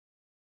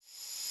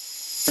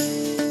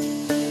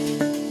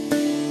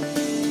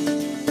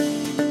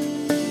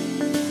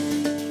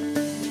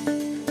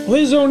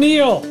Liz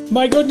O'Neill,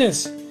 my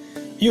goodness,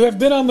 you have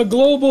been on the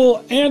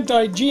global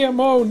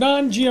anti-GMO,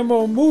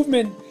 non-GMO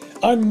movement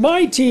on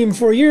my team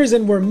for years,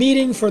 and we're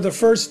meeting for the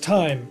first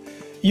time.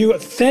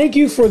 Thank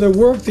you for the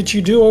work that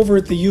you do over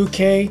at the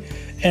UK,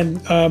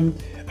 and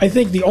I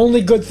think the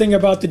only good thing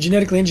about the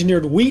genetically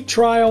engineered wheat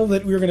trial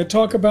that we're going to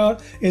talk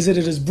about is that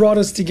it has brought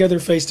us together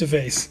face to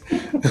face.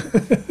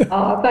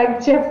 Oh,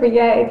 thanks, Jeffrey.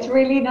 Yeah, it's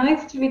really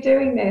nice to be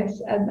doing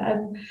this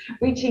and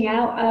reaching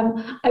out.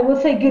 I will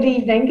say good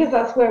evening, because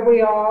that's where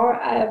we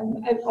are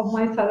on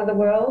my side of the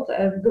world.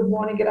 Good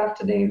morning, good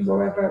afternoon,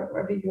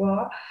 wherever you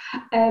are.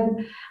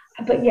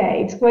 But yeah,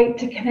 it's great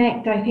to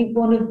connect. I think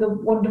one of the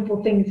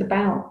wonderful things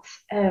about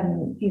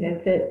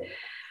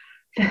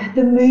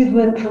the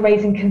movement for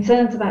raising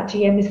concerns about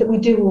GM is that we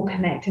do all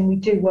connect and we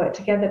do work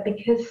together,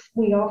 because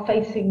we are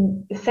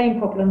facing the same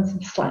problems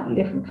in slightly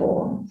different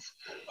forms.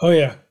 Oh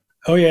yeah.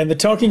 And the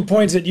talking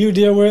points that you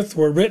deal with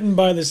were written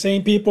by the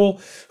same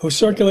people who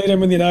circulate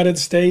them in the United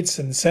States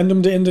and send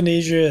them to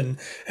Indonesia and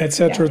et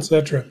cetera, et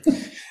cetera.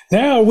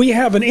 Now we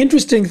have an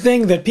interesting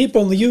thing that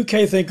people in the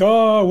UK think,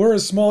 oh, we're a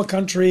small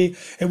country.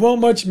 It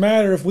won't much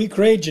matter if we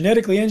create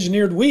genetically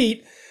engineered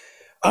wheat.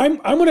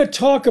 I'm going to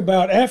talk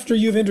about, after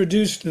you've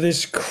introduced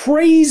this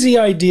crazy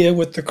idea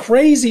with the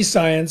crazy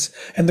science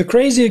and the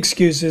crazy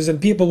excuses, and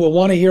people will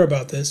want to hear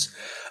about this,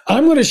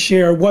 I'm going to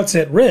share what's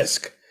at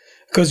risk.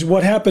 Because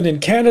what happened in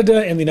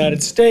Canada and the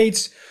United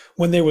States,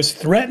 when there was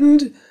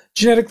threatened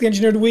genetically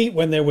engineered wheat,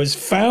 when there was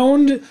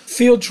found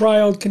field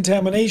trialed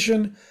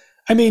contamination,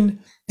 I mean,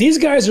 these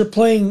guys are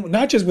playing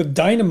not just with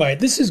dynamite,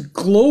 this is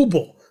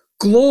global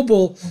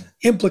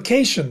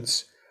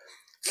implications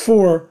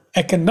for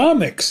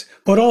economics,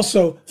 but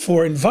also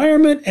for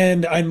environment,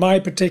 and in my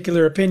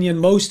particular opinion,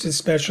 most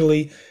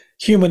especially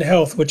human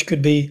health, which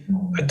could be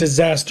a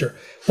disaster.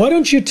 Why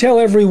don't you tell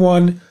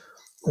everyone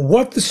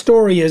what the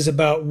story is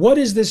about what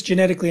is this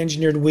genetically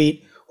engineered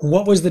wheat,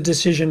 what was the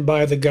decision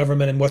by the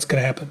government, and what's going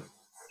to happen?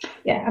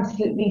 Yeah,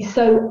 absolutely.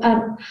 So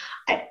I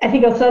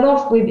think I'll start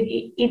off with,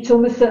 it's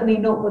almost certainly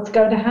not what's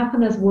going to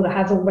happen as what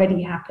has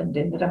already happened,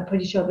 in that I'm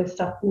pretty sure this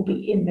stuff will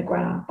be in the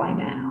ground by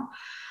now.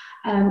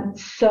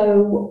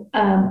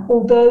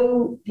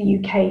 Although the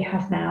UK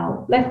has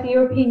now left the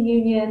European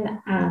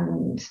Union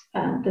and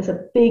there's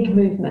a big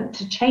movement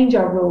to change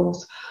our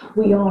rules,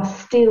 we are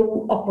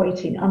still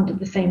operating under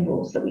the same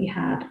rules that we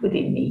had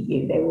within the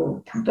EU. They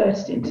were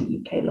converted into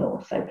UK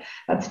law. So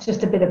that's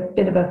just a bit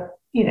of a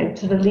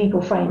sort of legal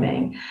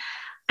framing.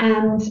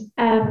 And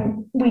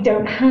we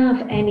don't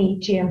have any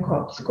GM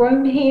crops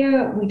grown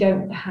here. We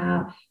don't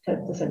have,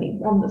 there's only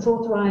one that's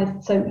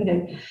authorised. So,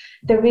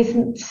 there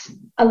isn't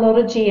a lot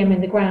of GM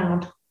in the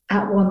ground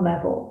at one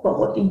level. But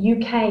what the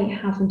UK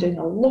has been doing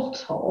a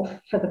lot of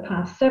for the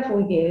past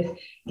several years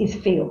is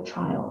field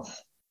trials.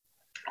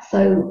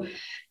 So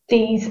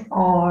these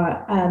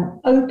are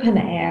open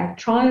air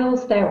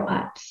trials. They're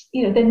at,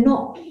 they're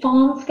not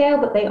farm scale,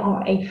 but they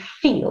are a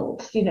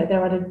field.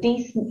 They're at a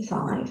decent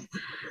size.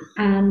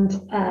 And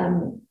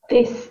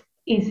this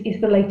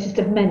is the latest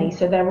of many.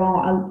 So there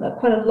are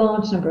quite a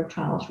large number of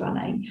trials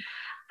running.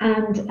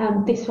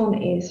 And this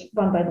one is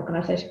run by an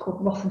organisation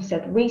called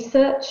Rothamsted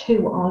Research,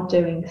 who are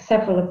doing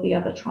several of the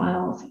other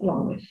trials,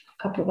 along with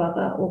a couple of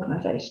other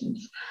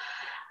organisations.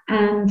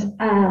 And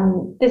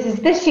this is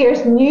this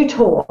year's new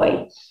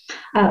toy.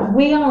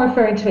 We are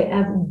referring to it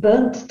as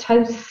burnt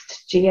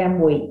toast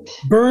GM wheat.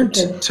 Burnt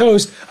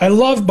toast. I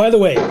love, by the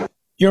way,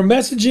 your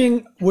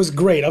messaging was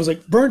great. I was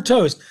like, burnt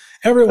toast.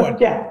 Everyone,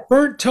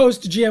 burnt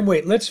toast GM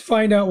wheat. Let's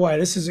find out why.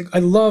 I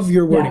love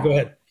your wording. Yeah. Go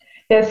ahead.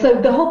 Yeah, so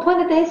the whole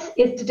point of this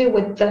is to do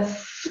with the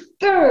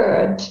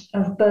scourge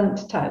of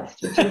burnt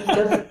toast, which is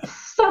just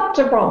such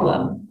a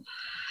problem,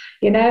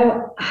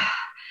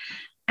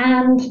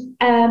 And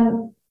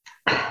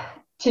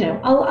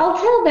I'll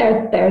tell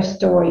their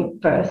story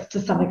first to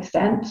some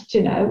extent.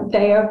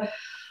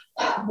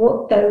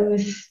 What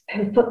those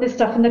who put this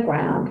stuff in the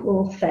ground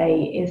will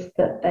say is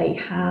that they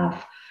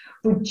have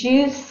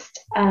reduced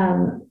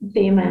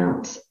the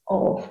amount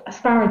of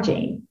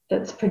asparagine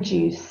that's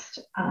produced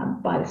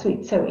by the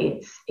wheat. So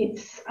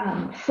it's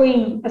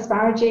free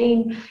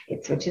asparagine,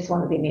 which is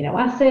one of the amino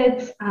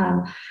acids.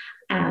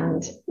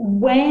 And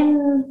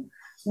when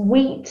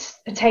wheat,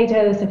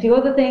 potatoes, and a few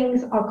other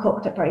things are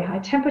cooked at very high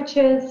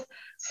temperatures,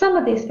 some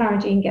of the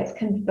asparagine gets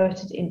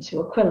converted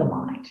into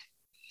acrylamide.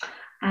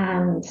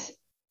 And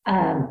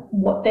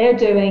what they're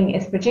doing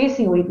is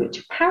producing wheat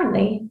which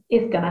apparently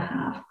is going to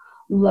have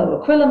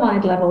low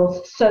acrylamide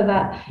levels, so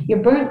that your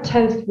burnt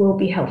toast will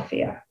be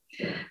healthier.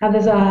 Now,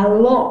 there's a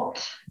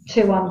lot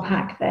to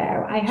unpack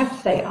there. I have to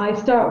say, I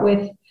start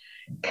with,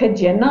 could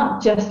you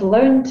not just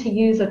learn to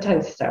use a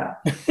toaster?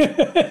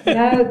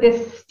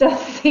 This does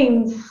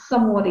seem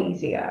somewhat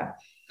easier.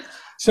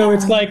 So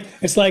it's like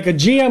a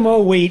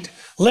GMO wheat.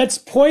 Let's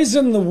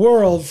poison the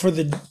world for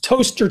the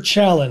toaster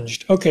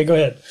challenged. Okay, go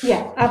ahead.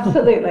 Yeah,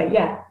 absolutely.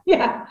 Yeah.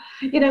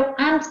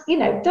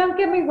 Don't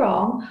get me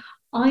wrong.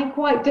 I'm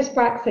quite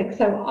dyspraxic,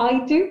 so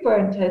I do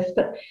burn toast.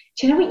 But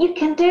do you know what you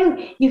can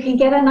do? You can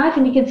get a knife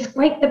and you can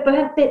scrape the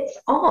burnt bits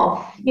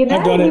off. You I've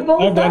know, done we've it.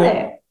 all I've done done it.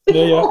 it.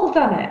 Yeah, We've yeah. all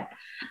done it.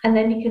 And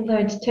then you can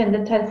learn to turn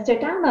the toaster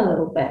down a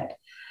little bit.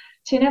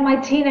 Do you know, my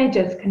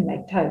teenagers can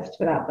make toast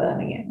without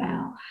burning it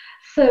now.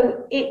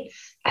 So it's,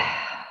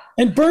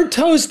 And burnt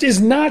toast is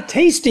not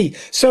tasty.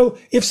 So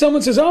if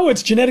someone says, "Oh,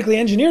 it's genetically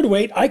engineered,"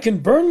 wait, I can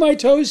burn my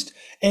toast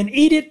and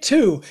eat it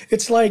too.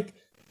 It's like,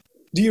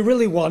 do you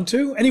really want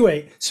to?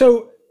 Anyway,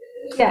 so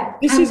yeah.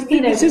 this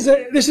And, is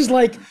this is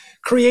like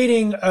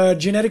creating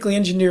genetically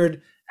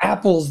engineered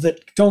apples that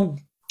don't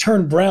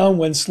turn brown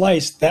when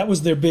sliced. That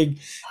was their big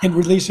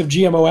release of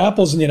GMO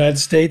apples in the United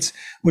States,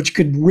 which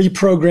could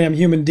reprogram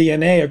human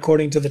DNA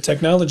according to the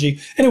technology.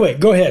 Anyway,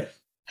 go ahead.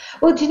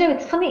 well, do you know,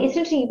 it's funny, it's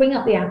interesting you bring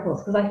up the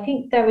apples because I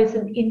think there is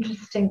an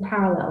interesting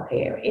parallel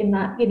here in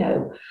that, you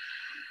know,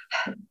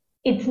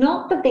 it's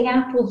not that the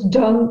apples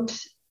don't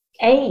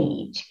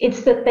age,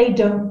 it's that they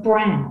don't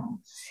brown.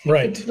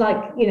 Right. It's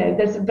like, you know,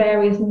 there's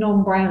various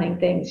non-browning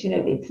things, you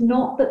know, it's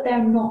not that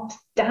they're not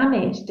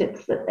damaged,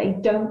 it's that they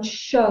don't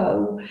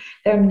show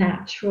their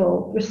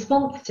natural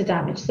response to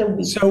damage.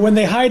 So when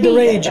they hide their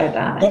age,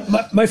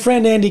 my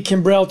friend Andy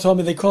Kimbrell told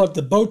me they call it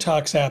the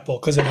Botox apple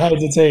because it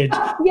hides its age.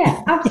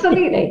 Yeah,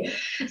 absolutely.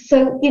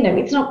 So, you know,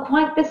 it's not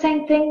quite the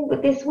same thing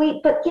with this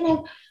wheat, but, you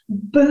know,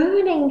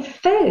 burning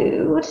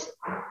food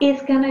is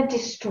going to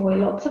destroy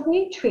lots of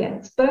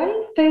nutrients.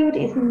 Burning food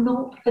is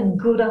not a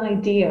good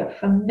idea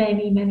for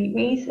many, many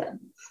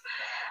reasons.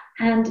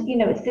 And, you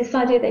know, it's this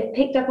idea they've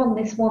picked up on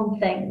this one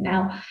thing.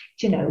 Now,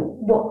 you know,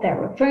 what they're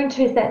referring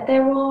to is that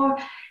there are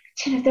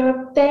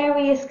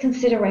various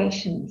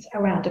considerations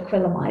around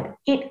acrylamide.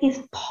 It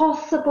is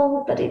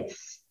possible that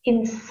it's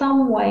in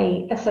some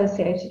way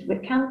associated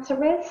with cancer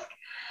risk.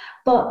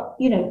 But,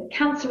 you know,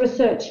 Cancer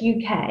Research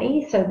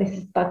UK, so this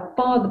is by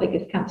far the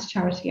biggest cancer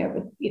charity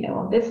over, you know,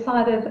 on this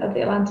side of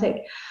the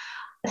Atlantic,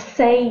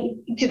 say,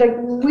 you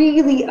know,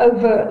 really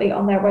overtly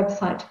on their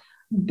website,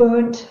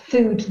 burnt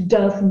food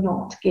does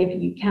not give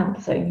you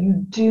cancer.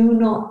 You do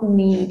not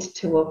need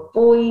to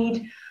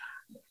avoid,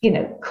 you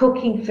know,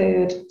 cooking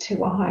food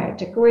to a higher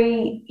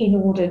degree in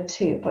order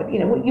to, but, you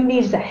know, what you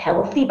need is a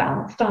healthy,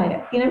 balanced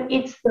diet. You know,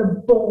 it's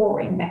the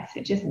boring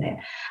message, isn't it?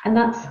 And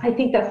I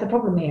think that's the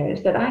problem here,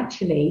 is that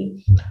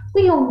actually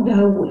we all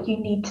know what you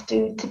need to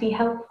do to be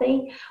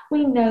healthy.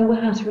 We know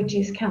how to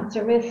reduce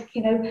cancer risk,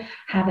 you know,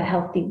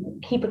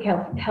 keep a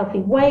healthy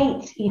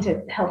weight, eat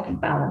a healthy,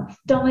 balanced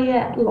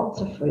diet,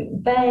 lots of fruit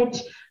and veg,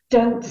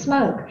 don't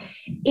smoke.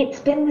 It's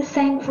been the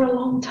same for a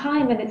long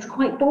time and it's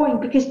quite boring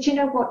because do you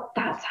know what?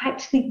 That's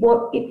actually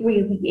what it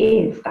really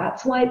is.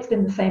 That's why it's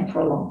been the same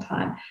for a long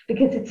time,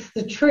 because it's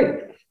the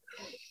truth.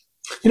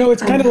 You know,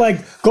 it's kind of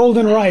like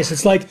golden rice.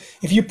 It's like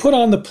if you put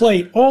on the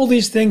plate all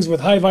these things with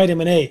high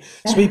vitamin A,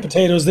 sweet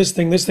potatoes, this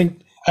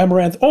thing,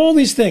 amaranth, all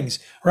these things,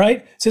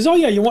 right? It says, oh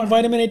yeah, you want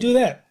vitamin A, do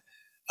that.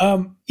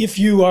 If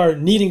you are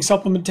needing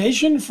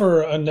supplementation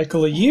for a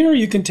nickel a year,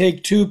 you can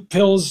take 2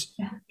 pills,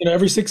 you know,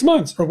 every 6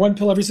 months, or 1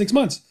 pill every 6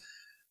 months.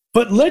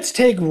 But let's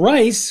take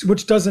rice,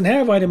 which doesn't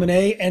have vitamin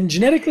A, and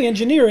genetically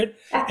engineer it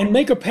and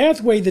make a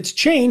pathway that's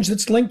changed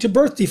that's linked to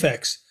birth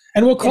defects.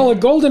 And we'll call it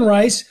golden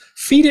rice,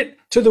 feed it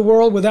to the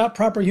world without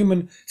proper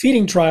human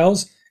feeding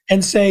trials,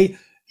 and say,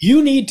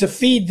 you need to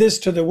feed this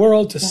to the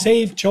world to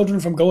save children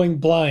from going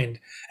blind.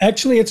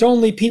 Actually, it's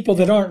only people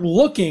that aren't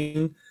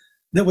looking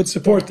that would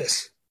support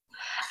this.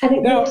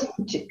 And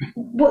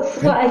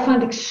what I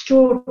find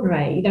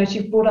extraordinary, you know, as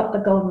you brought up the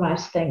golden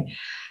rice thing,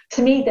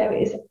 to me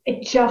there's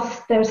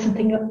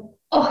something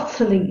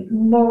utterly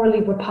morally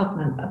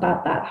repugnant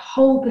about that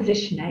whole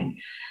positioning.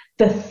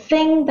 The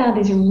thing that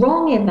is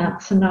wrong in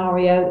that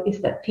scenario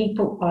is that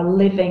people are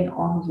living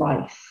on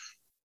rice.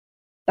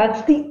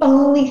 That's the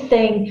only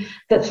thing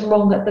that's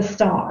wrong at the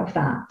start of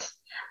that.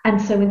 And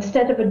so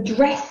instead of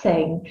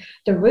addressing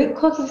the root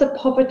causes of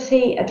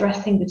poverty,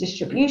 addressing the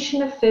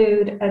distribution of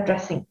food,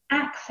 addressing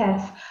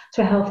access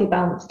to a healthy,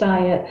 balanced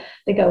diet,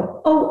 they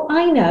go, oh,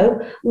 I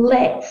know,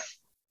 let's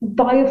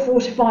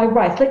biofortify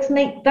rice. Let's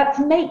make that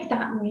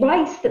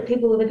rice that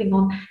people are living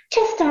on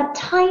just a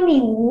tiny,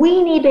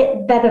 weeny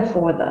bit better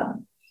for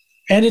them.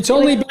 And it's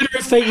only better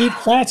if they eat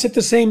fats at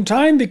the same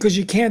time, because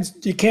you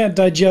can't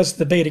digest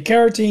the beta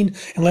carotene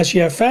unless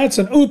you have fats.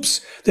 And oops,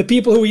 the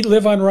people who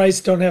live on rice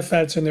don't have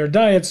fats in their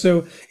diet,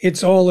 so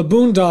it's all a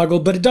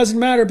boondoggle. But it doesn't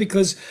matter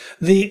because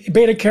the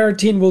beta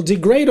carotene will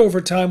degrade over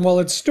time while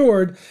it's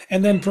stored,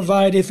 and then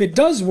provide, if it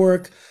does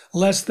work,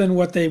 less than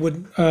what they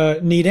would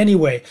need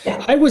anyway.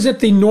 I was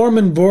at the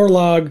Norman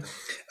Borlaug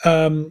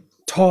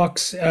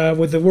talks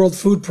with the World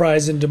Food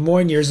Prize in Des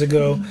Moines years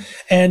ago,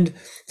 and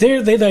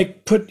they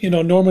like put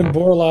Norman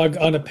Borlaug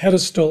on a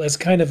pedestal as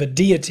kind of a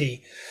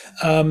deity,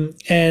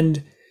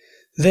 and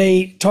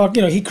they talk.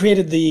 He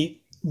created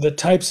the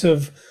types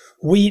of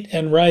wheat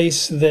and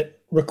rice that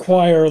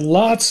require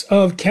lots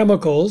of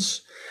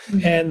chemicals,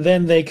 and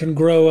then they can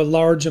grow a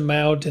large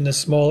amount in a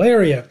small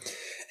area,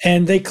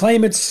 and they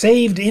claim it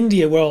saved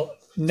India. Well,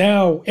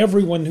 now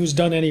everyone who's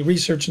done any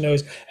research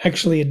knows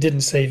actually it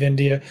didn't save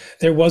India.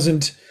 There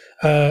wasn't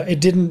It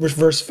didn't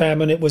reverse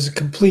famine. It was a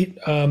complete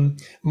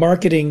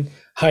marketing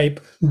hype.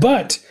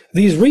 But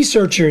these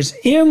researchers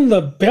in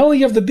the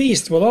belly of the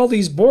beast with all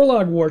these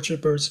Borlaug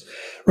worshippers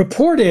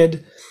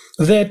reported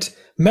that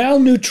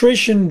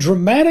malnutrition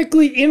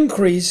dramatically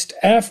increased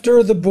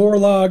after the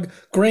Borlaug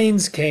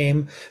grains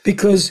came,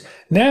 because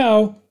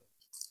now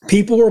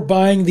people were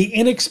buying the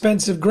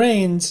inexpensive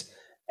grains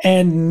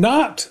and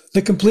not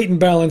the complete and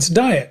balanced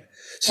diet.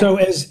 So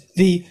as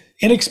the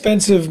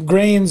inexpensive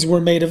grains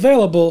were made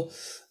available,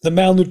 the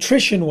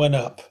malnutrition went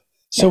up.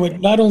 So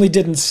it not only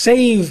didn't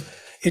save,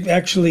 it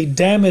actually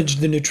damaged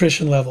the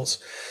nutrition levels.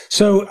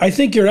 So I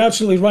think you're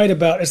absolutely right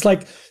about, it's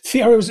like,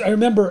 I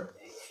remember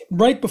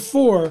right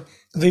before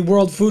the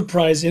World Food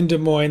Prize in Des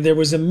Moines, there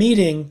was a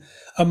meeting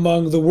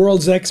among the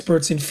world's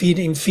experts in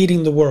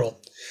feeding the world.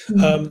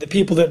 The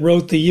people that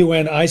wrote the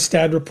UN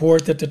ISTAD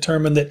report that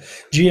determined that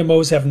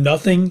GMOs have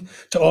nothing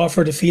to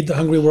offer to feed the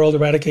hungry world,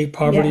 eradicate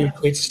poverty, or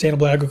create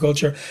sustainable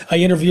agriculture. I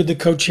interviewed the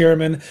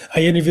co-chairman.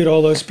 I interviewed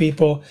all those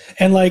people.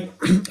 And like,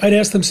 I'd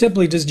ask them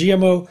simply, does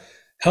GMO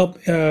help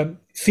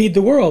feed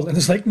the world? And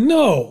it's like,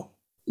 no.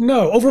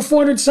 Over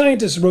 400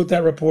 scientists wrote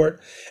that report.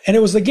 And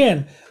it was,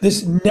 again,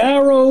 this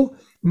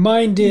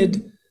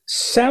narrow-minded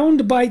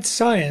soundbite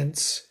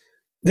science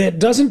that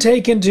doesn't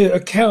take into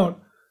account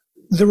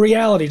the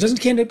reality, doesn't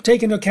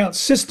take into account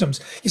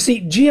systems. You see,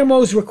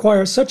 GMOs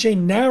require such a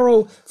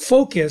narrow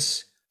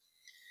focus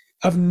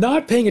of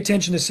not paying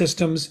attention to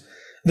systems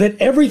that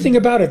everything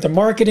about it, the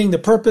marketing, the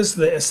purpose,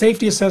 the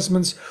safety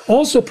assessments,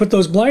 also put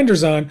those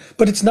blinders on,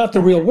 but it's not the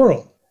real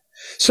world.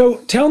 So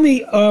tell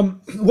me,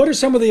 what are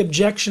some of the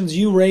objections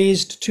you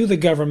raised to the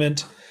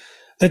government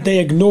that they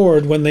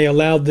ignored when they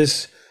allowed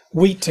this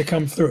wheat to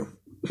come through?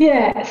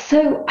 Yeah,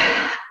 so,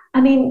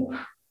 I mean,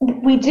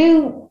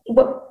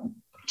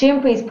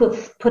 GMPs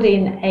put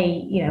in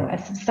a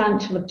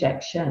substantial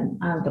objection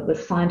that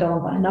was signed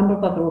on by a number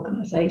of other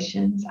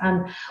organisations,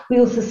 and we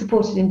also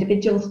supported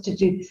individuals to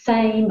do the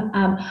same.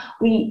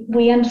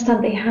 We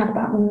understand they had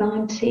about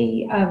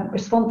 90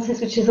 responses,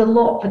 which is a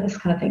lot for this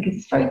kind of thing because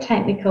it's very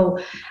technical,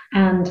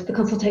 and the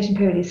consultation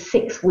period is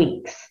 6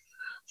 weeks.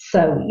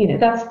 So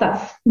that's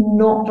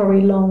not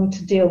very long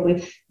to deal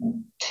with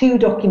 2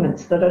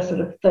 documents that are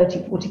sort of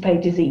 30, 40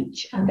 pages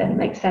each, and then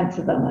make sense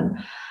of them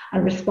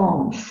and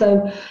respond.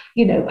 So,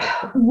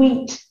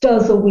 wheat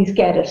does always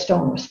get a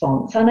strong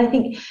response. And I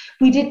think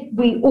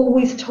we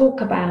always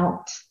talk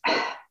about,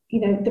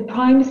 the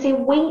primacy of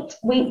wheat.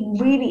 Wheat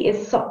really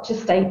is such a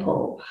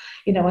staple.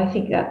 I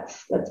think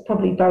that's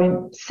probably very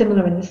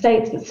similar in the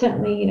States, but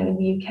certainly, in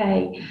the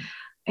UK,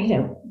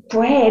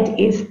 bread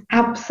is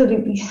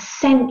absolutely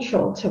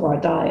central to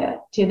our diet,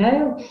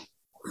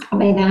 I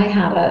mean, I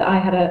had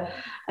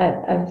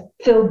a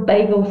filled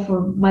bagel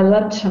for my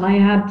lunch, and I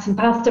had some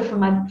pasta for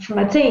my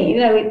tea.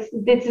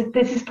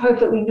 This is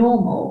perfectly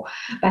normal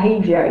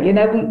behaviour.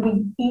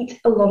 We eat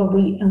a lot of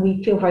wheat, and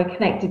we feel very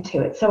connected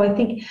to it. So I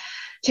think,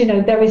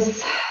 there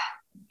is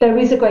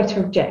a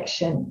greater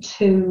objection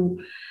to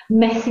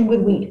messing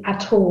with wheat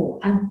at all,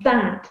 and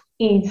that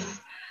is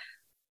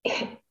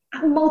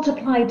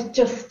multiplied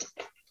just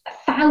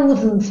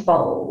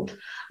thousands-fold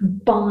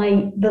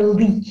by the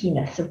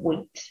leakiness of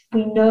wheat.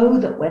 We know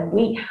that when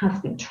wheat has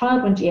been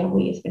trialled, when GM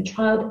wheat has been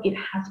trialled, it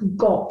has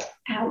got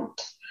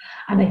out.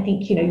 And I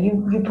think,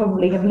 you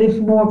probably have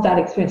lived more of that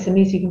experience than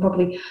me, so you can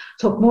probably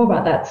talk more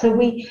about that. So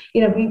we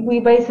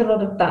raised a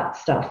lot of that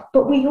stuff,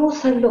 but we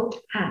also looked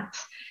at,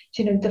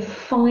 the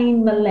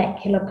fine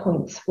molecular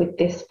points with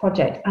this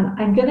project. And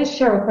I'm going to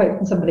share a quote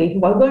from somebody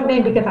who I won't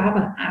name because I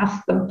haven't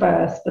asked them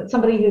first, but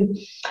somebody who,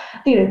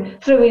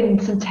 threw in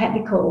some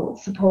technical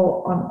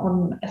support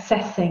on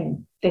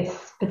assessing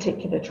this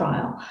particular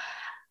trial.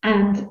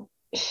 And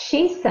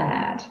she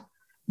said,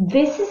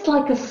 this is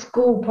like a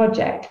school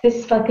project. This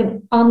is like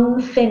an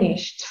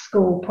unfinished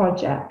school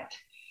project.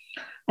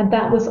 And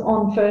that was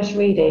on first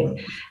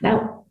reading.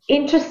 Now,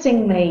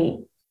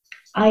 interestingly,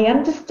 I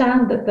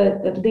understand that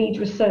the lead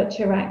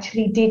researcher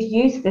actually did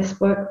use this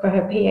work for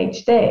her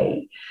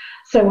PhD.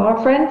 So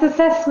our friend's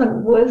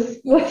assessment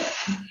was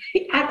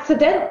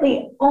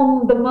accidentally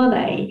on the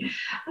money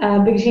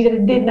because she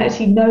didn't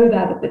actually know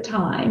that at the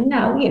time.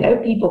 Now,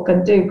 people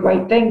can do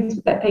great things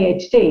with their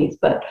PhDs,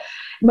 but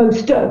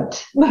most don't.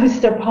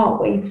 Most are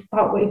partway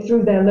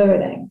through their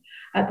learning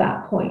at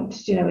that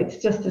point. It's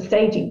just a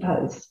staging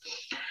post.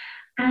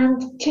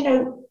 And,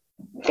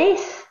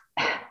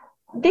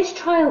 this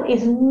trial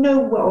is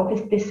nowhere, or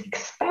this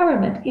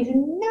experiment is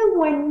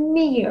nowhere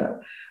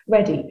near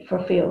ready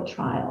for field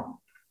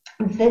trial.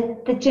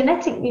 The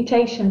genetic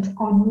mutations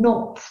are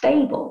not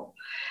stable.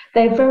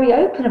 They're very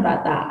open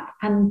about that,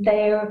 and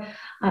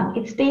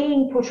it's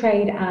being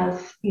portrayed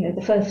as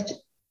the first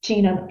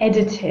genome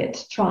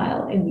edited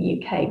trial in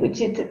the UK,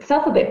 which is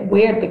itself a bit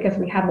weird because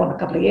we had one a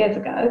couple of years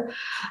ago.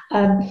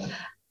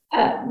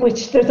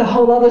 Which there's a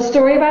whole other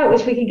story about,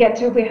 which we can get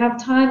to if we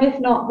have time. If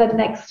not, then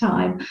next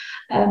time.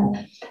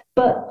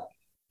 But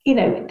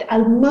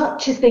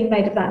much is being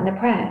made of that in the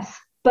press.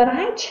 but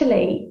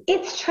actually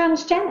it's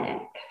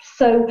transgenic.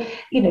 So,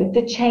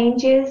 the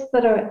changes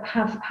that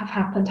have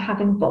happened have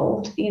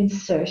involved the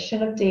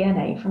insertion of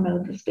DNA from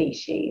another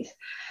species.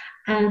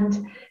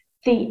 And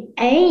the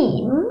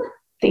aim,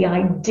 the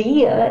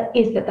idea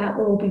is that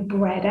will be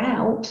bred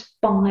out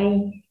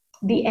by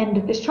the end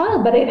of this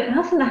trial, but it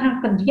hasn't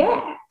happened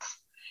yet.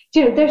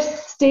 They're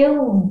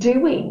still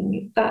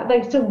doing that,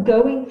 they're still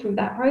going through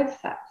that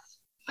process.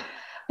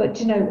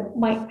 But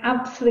my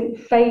absolute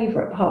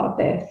favorite part of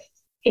this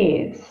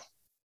is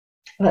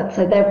that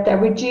they're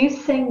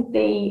reducing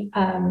the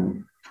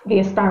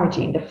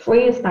asparagine, the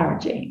free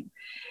asparagine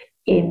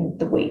in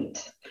the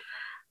wheat,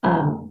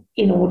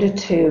 in order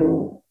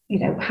to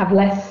have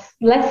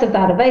less of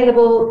that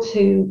available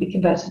to be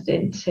converted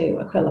into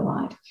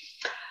acrylamide.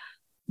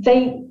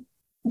 They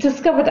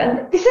discovered,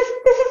 and this is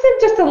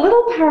just a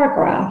little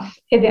paragraph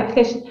in the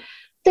application,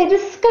 they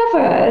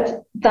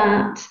discovered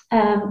that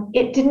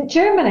it didn't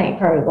germinate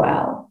very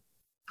well.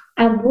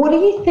 And what do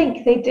you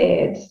think they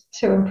did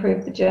to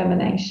improve the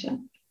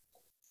germination?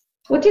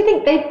 What do you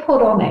think they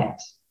put on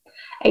it?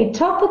 A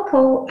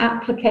topical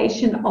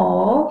application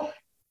of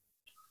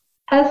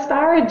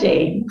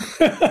asparagine.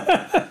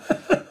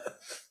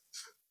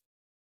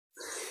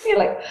 You're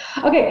like,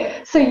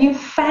 okay, so you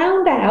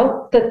found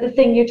out that the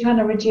thing you're trying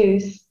to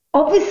reduce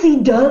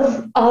obviously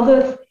does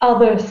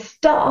other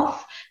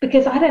stuff,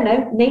 because I don't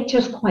know,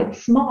 nature's quite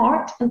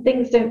smart and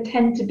things don't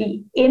tend to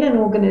be in an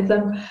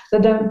organism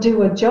that don't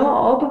do a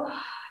job.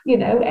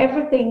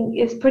 Everything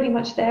is pretty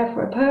much there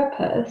for a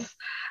purpose.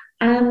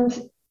 And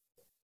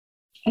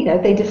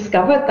they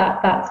discovered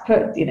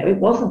it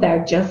wasn't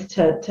there just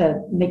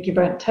to make your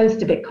burnt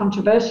toast a bit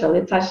controversial.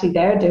 It's actually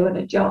there doing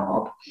a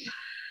job.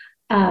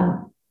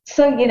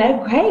 So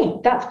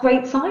great, that's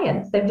great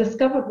science. They've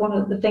discovered one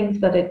of the things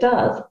that it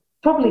does,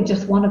 probably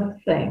just one of the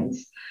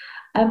things.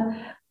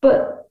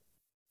 But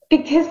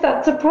because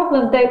that's a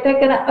problem, they're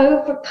going to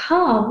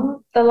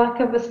overcome the lack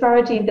of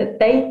asparagine that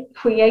they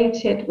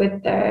created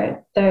with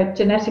their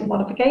genetic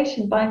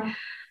modification by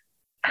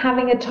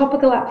having a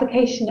topical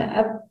application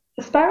of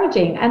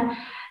asparagine. And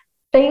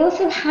they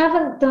also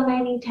haven't done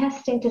any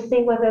testing to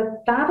see whether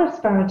that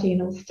asparagine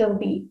will still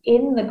be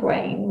in the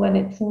grain when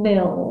it's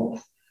milled,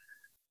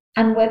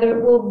 and whether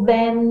it will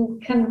then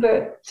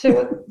convert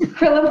to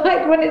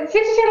acrylamide when it's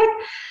finished. You're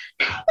like,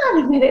 hang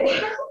on a minute,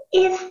 how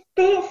is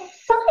this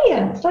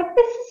science? Like,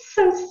 this is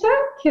so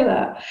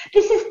circular.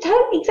 This is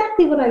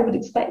exactly what I would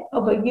expect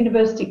of a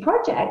university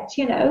project.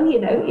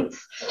 It's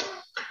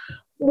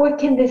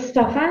working this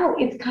stuff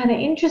out. It's kind of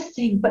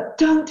interesting, but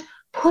don't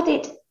put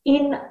it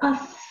in a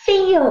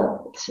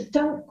field.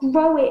 Don't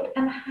grow it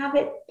and have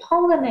it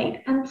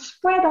pollinate and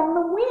spread on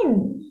the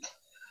wind.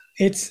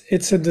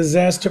 It's a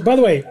disaster. By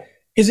the way,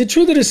 is it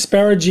true that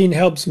asparagine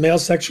helps male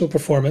sexual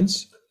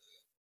performance?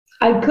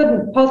 I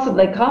couldn't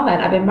possibly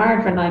comment. I've been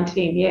married for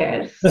 19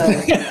 years. So,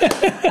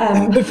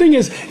 the thing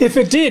is, if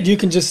it did, you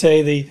can just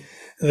say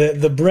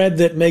the bread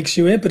that makes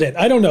you impotent.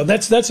 I don't know.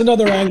 That's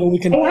another angle we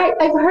can.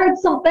 I've heard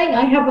something.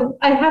 I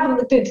haven't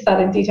looked into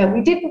that in detail.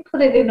 We didn't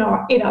put it in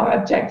our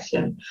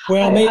objection.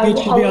 Well, maybe it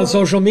should be on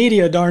social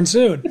media darn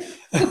soon.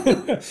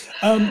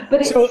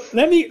 So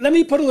let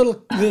me put a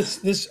little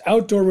this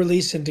outdoor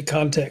release into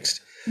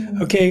context.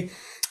 Mm-hmm. Okay,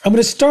 I'm going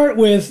to start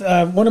with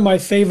one of my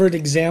favorite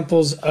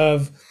examples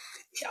of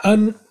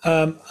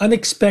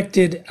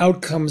unexpected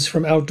outcomes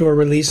from outdoor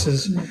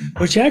releases,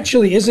 which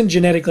actually isn't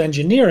genetic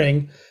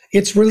engineering.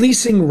 It's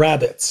releasing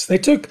rabbits. They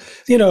took,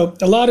 a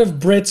lot of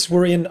Brits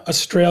were in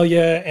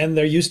Australia and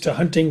they're used to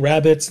hunting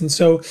rabbits. And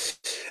so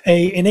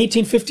in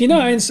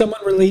 1859,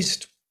 someone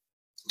released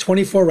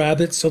 24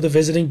 rabbits so the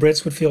visiting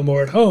Brits would feel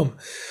more at home.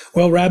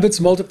 Well, rabbits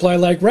multiply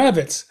like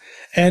rabbits.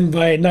 And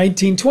by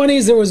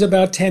 1920s, there was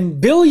about 10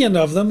 billion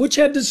of them, which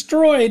had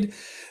destroyed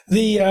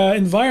the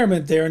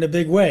environment there in a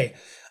big way.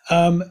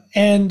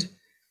 And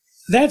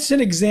that's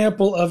an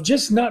example of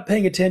just not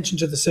paying attention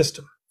to the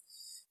system.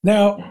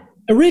 Now,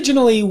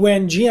 originally,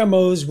 when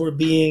GMOs were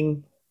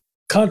being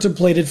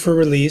contemplated for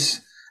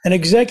release, an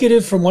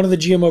executive from one of the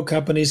GMO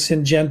companies,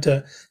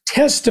 Syngenta,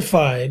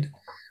 testified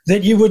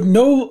that you would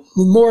no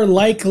more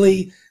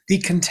likely be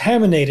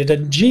contaminated. A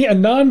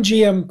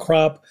non-GM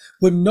crop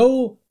would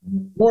no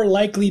more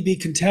likely be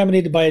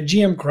contaminated by a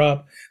GM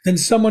crop than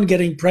someone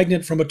getting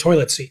pregnant from a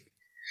toilet seat.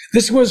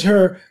 This was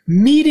her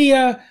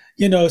media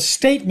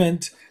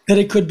statement that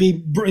it could be,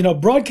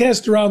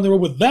 broadcast around the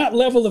world with that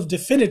level of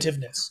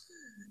definitiveness.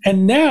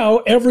 And now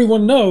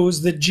everyone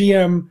knows that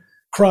GM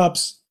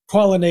crops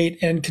pollinate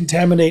and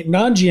contaminate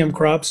non-GM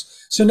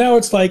crops. So now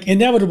it's like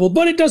inevitable,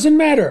 but it doesn't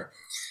matter.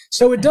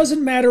 So it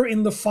doesn't matter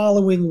in the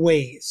following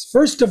ways.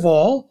 First of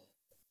all,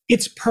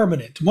 it's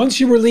permanent. Once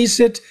you release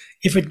it,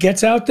 if it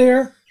gets out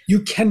there,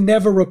 you can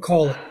never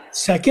recall it.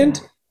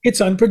 Second,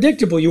 it's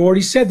unpredictable. You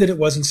already said that it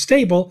wasn't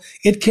stable.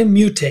 It can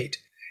mutate.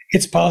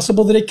 It's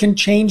possible that it can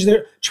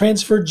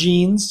transfer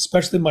genes,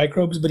 especially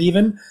microbes, but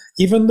even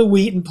the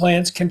wheat and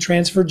plants can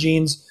transfer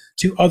genes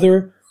to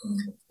other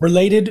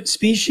related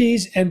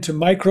species and to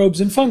microbes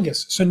and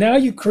fungus. So now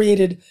you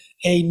created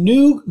a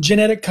new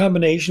genetic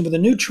combination with a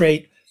new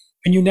trait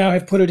and you now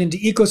have put it into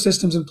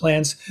ecosystems and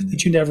plants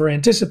that you never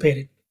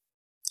anticipated.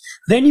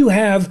 Then you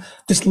have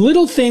this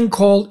little thing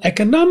called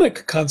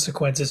economic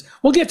consequences.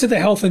 We'll get to the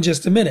health in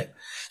just a minute.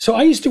 So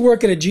I used to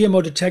work at a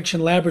GMO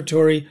detection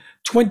laboratory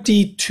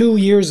 22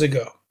 years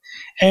ago.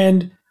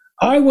 And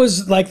I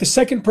was like the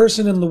second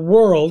person in the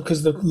world,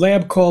 because the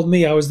lab called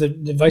me, I was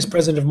the vice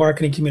president of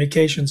marketing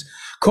communications,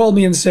 called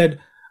me and said,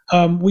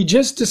 we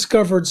just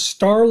discovered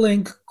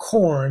Starlink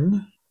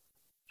corn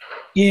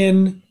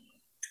in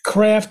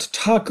Kraft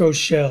taco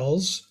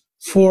shells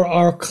for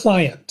our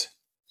client.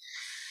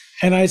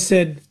 And I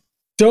said,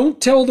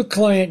 don't tell the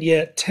client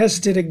yet,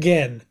 test it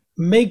again.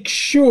 Make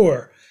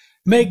sure,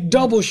 make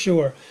double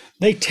sure.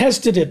 They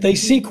tested it, they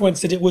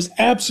sequenced it, it was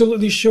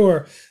absolutely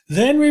sure.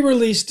 Then we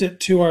released it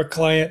to our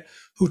client,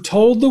 who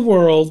told the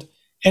world,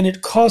 and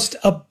it cost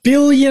 $1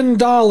 billion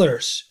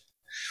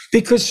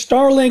because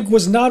Starlink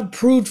was not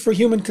approved for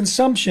human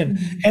consumption.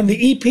 And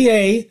the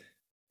EPA,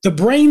 the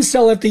brain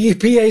cell at the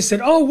EPA said,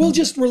 oh, we'll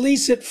just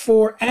release it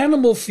for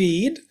animal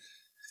feed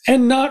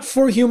and not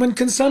for human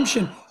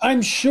consumption.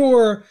 I'm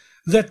sure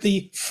that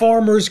the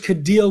farmers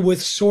could deal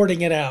with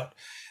sorting it out.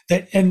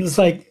 And it's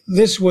like,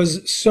 this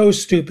was so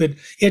stupid.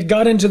 It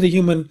got into the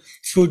human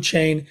food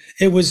chain.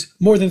 It was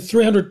more than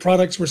 300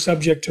 products were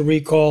subject to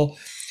recall.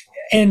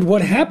 And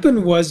what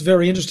happened was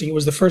very interesting. It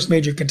was the first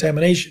major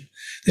contamination.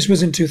 This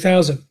was in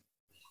 2000.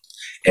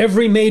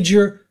 Every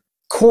major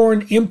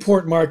corn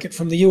import market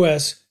from the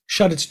US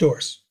shut its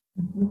doors.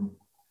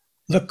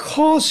 The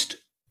cost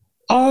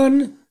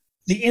on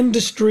the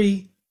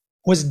industry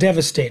was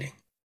devastating.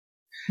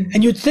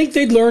 And you'd think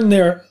they'd learn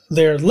their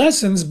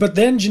lessons, but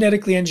then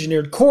genetically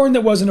engineered corn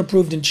that wasn't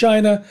approved in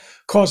China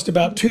cost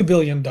about $2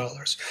 billion.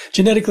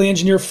 Genetically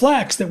engineered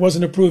flax that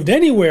wasn't approved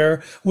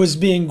anywhere was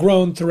being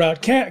grown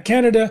throughout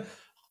Canada.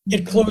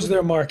 It closed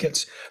their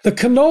markets. The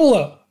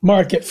canola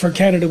market for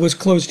Canada was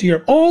closed to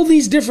Europe. All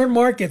these different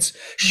markets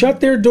shut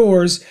their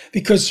doors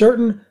because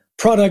certain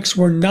products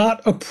were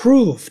not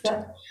approved.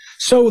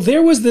 So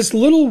there was this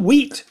little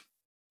wheat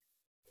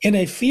in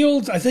a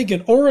field, I think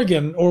in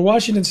Oregon or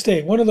Washington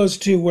State, one of those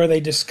two, where they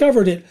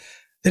discovered it,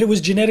 that it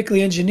was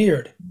genetically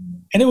engineered.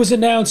 And it was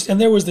announced, and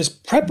there was this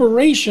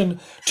preparation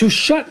to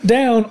shut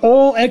down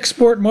all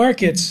export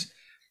markets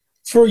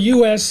for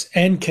US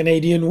and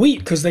Canadian wheat,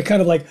 because they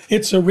kind of like,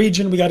 it's a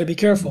region, we got to be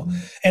careful.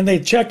 And they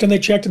checked and they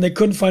checked and they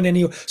couldn't find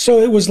any. So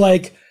it was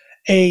like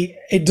a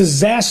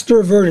disaster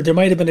averted. There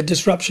might have been a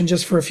disruption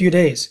just for a few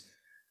days.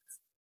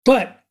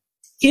 But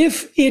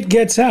if it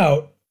gets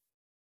out,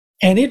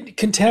 and it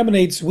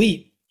contaminates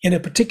wheat in a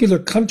particular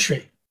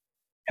country,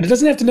 and it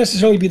doesn't have to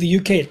necessarily be the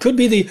UK. It could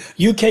be the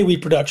UK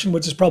wheat production,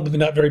 which is probably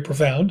not very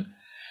profound,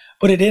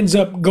 but it ends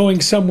up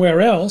going somewhere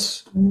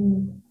else,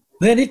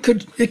 then it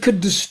could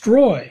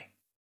destroy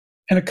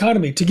an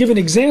economy. To give an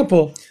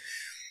example,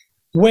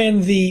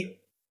 when the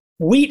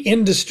wheat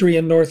industry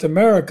in North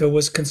America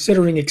was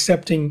considering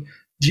accepting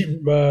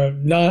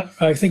Roundup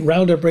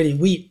Ready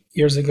wheat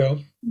years ago,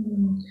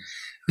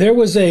 there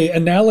was an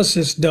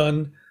analysis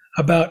done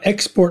about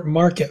export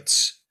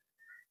markets.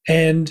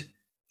 And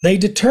they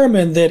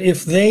determined that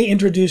if they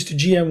introduced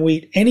GM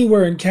wheat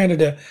anywhere in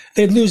Canada,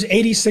 they'd lose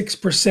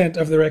 86%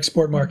 of their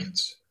export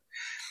markets.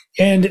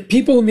 And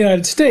people in the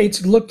United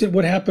States looked at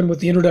what happened with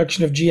the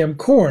introduction of GM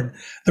corn,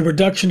 the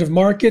reduction of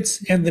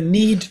markets and the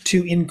need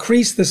to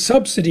increase the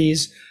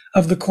subsidies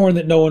of the corn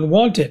that no one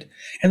wanted.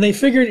 And they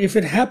figured if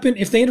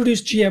they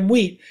introduced GM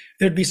wheat,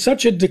 there'd be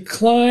such a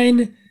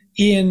decline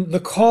in the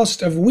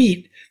cost of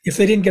wheat if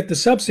they didn't get the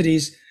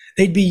subsidies.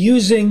 They'd be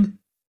using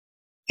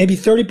maybe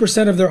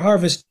 30% of their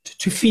harvest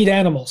to feed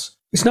animals.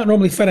 It's not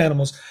normally fed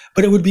animals,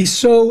 but it would be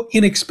so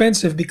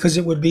inexpensive because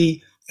it would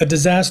be a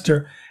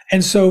disaster.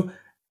 And so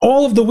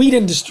all of the wheat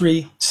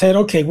industry said,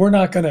 okay, we're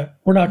not gonna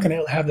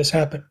have this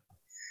happen.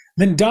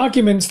 Then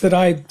documents that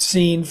I'd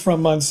seen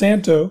from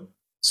Monsanto,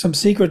 some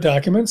secret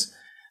documents,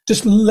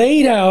 just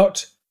laid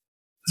out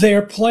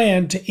their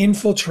plan to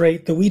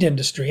infiltrate the wheat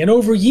industry. And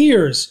over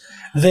years,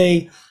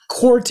 they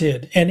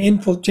courted and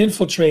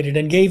infiltrated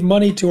and gave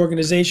money to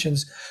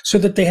organizations so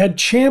that they had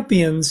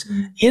champions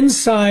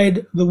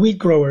inside the wheat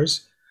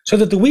growers, so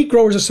that the Wheat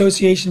Growers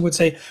Association would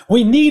say,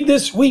 we need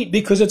this wheat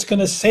because it's going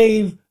to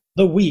save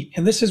the wheat.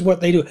 And this is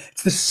what they do.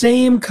 It's the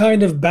same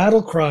kind of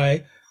battle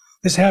cry.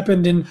 This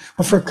happened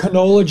for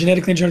canola,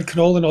 genetically engineered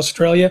canola in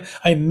Australia.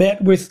 I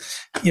met with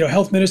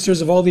health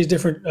ministers of all these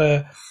different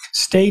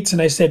states,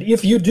 and I said,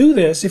 if you do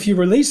this, if you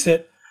release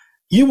it,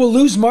 you will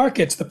lose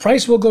markets. The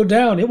price will go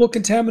down. It will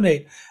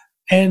contaminate.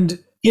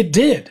 And it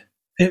did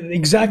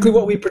exactly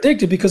what we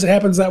predicted, because it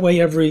happens that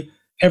way every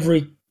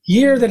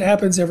year. That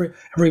happens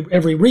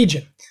every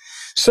region.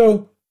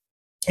 So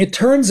it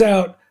turns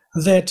out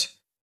that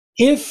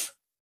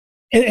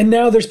and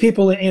now there's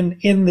people in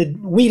the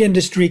wheat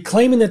industry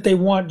claiming that they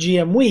want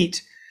GM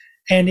wheat,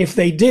 and if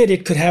they did,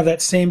 it could have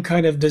that same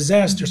kind of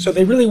disaster. So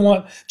they really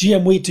want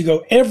GM wheat to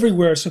go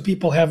everywhere, so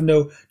people have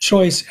no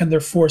choice and they're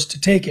forced to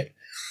take it.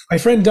 My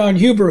friend Don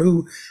Huber,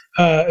 who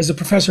is a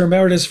professor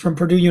emeritus from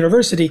Purdue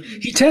University,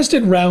 he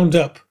tested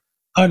Roundup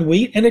on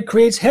wheat, and it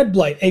creates head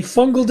blight, a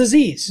fungal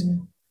disease.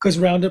 because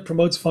Roundup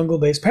promotes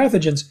fungal-based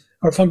pathogens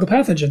or fungal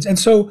pathogens. And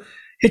so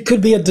it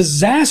could be a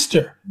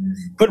disaster.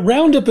 But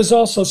Roundup is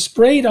also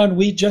sprayed on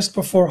wheat just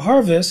before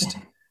harvest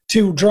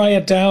to dry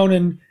it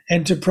down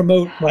and to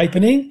promote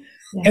ripening.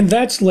 And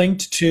that's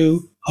linked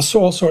to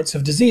all sorts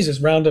of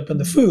diseases, Roundup in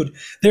the food.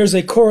 There's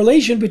a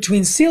correlation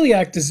between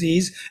celiac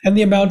disease and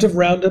the amount of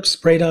Roundup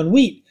sprayed on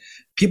wheat.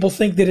 People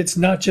think that it's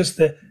not just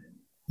the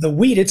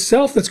wheat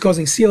itself that's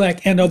causing celiac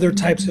and other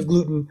types of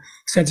gluten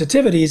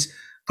sensitivities,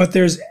 but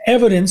there's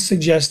evidence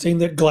suggesting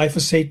that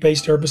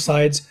glyphosate-based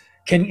herbicides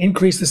can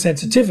increase the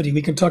sensitivity.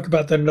 We can talk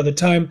about that another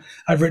time.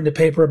 I've written a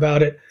paper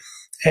about it,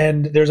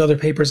 and there's other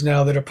papers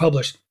now that are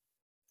published.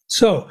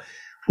 So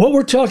what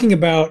we're talking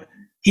about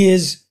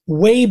is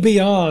way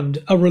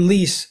beyond a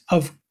release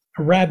of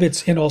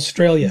rabbits in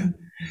Australia.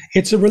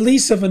 It's a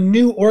release of a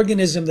new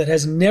organism that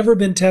has never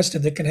been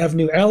tested, that can have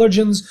new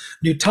allergens,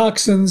 new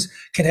toxins,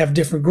 can have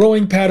different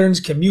growing patterns,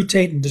 can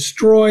mutate and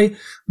destroy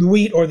the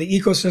wheat or the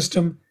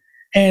ecosystem.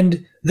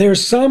 And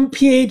there's some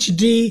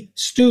PhD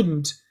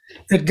student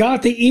that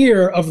got the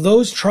ear of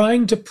those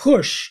trying to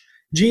push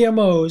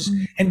GMOs.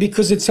 And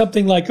because it's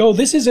something like, oh,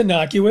 this is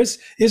innocuous.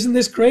 Isn't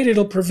this great?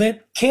 It'll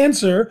prevent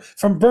cancer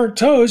from burnt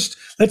toast.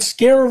 Let's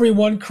scare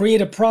everyone,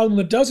 create a problem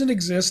that doesn't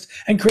exist,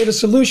 and create a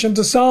solution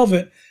to solve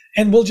it.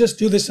 And we'll just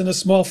do this in a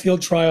small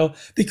field trial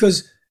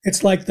because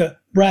it's like the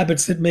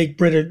rabbits that make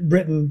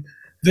Britain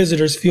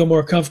visitors feel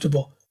more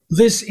comfortable.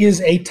 This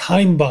is a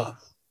time bomb.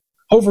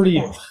 Over to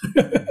you.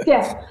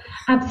 Yeah,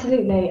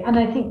 absolutely. And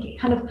I think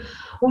kind of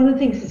one of the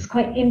things that's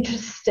quite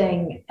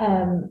interesting,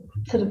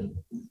 sort of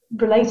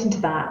relating to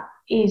that,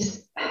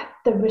 is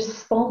the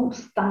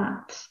response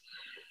that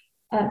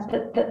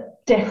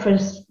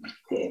DEFRA's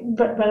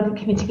relevant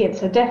committee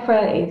gives. So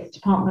DEFRA is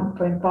Department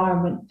for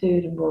Environment,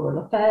 Food and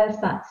Rural Affairs.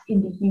 That's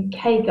in the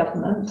UK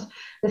government.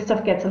 This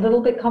stuff gets a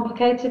little bit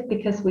complicated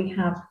because we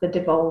have the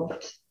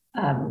devolved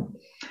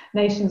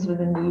nations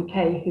within the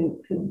UK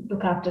who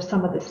look after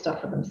some of this stuff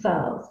for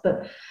themselves.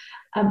 But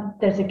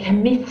there's a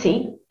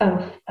committee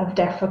of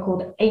DEFRA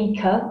called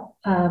ACRE,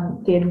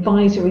 the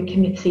Advisory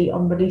Committee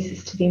on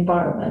Releases to the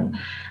Environment,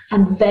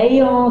 and they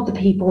are the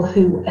people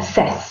who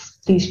assess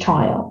these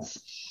trials.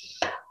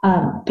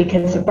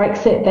 Because of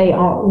Brexit, they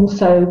are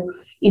also,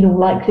 in all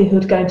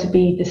likelihood, going to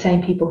be the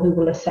same people who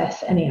will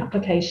assess any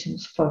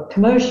applications for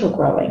commercial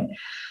growing.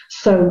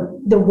 So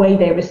the way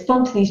they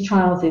respond to these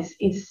trials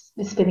is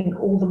feeling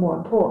all the more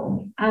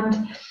important.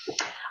 And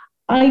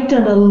I've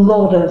done a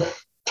lot of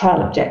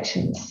trial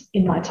objections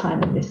in my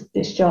time in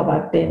this job.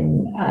 I've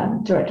been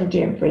director of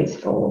GM Freeze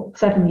for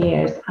 7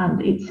 years,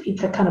 and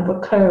it's a kind of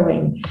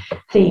recurring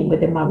theme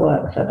within my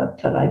work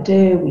that I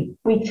do.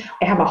 We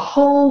have a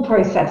whole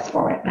process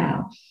for it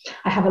now.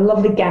 I have a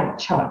lovely Gantt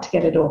chart to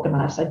get it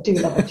organised. I do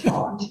love a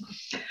chart.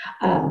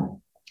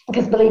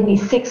 Because believe me,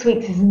 6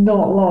 weeks is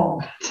not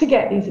long to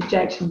get these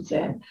objections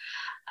in.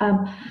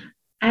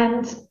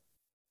 And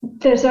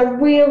there's a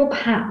real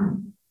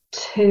pattern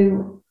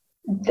to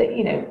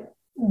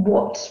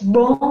what's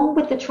wrong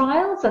with the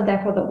trials, and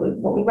therefore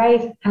what we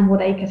raise and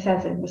what ACRE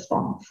says in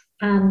response.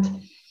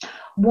 And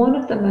one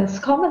of the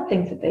most common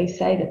things that they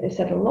say, that they've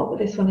said a lot with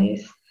this one,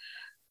 is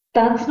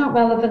that's not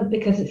relevant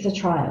because it's a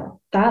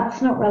trial.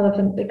 That's not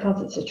relevant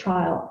because it's a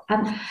trial.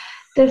 And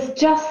there's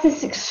just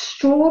this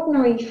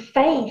extraordinary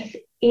faith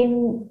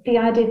in the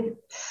idea that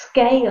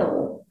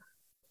scale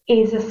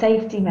is a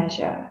safety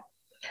measure.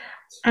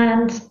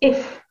 And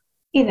if,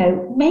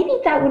 maybe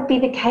that would be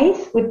the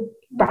case with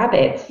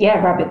rabbits.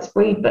 Yeah, rabbits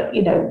breed, but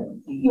you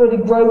only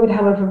grow with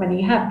however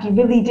many you have. If you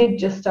really did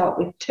just start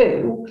with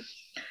 2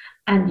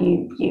 and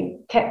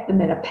you kept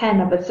them in a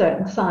pen of a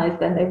certain size,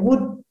 then they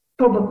would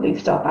probably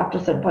stop after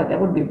a certain point. There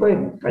wouldn't be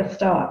room for a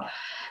start.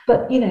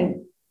 But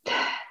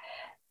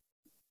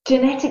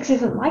genetics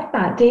isn't like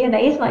that.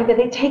 DNA isn't like that.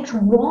 It takes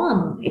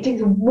one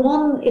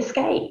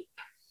escape.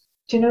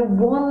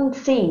 One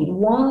seed,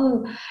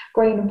 one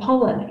grain of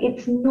pollen.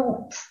 It's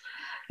not,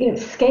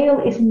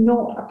 scale is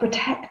not a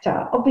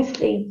protector.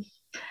 Obviously,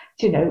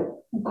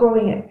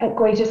 growing at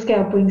greater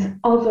scale brings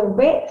other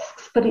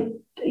risks, but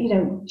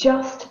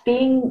just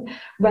being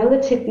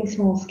relatively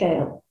small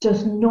scale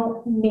does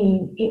not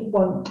mean it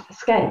won't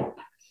escape.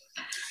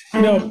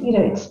 And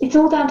it's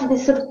all down to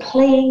this sort of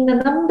playing the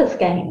numbers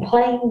game,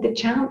 playing the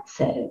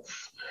chances.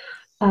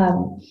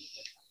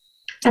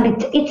 And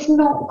it's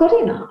not good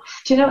enough,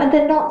 and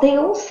they're not, they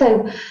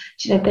also,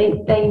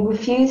 they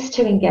refuse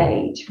to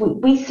engage.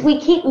 We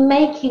keep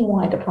making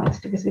wider points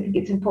because we think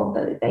it's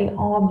important that they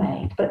are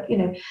made, but,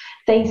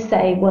 they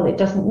say, well, it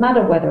doesn't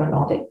matter whether or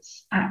not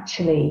it's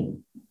actually,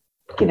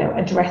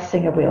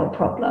 addressing a real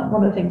problem.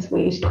 One of the things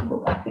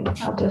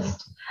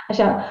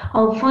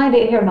I'll find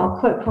it here and I'll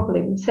quote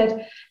properly. We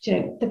said,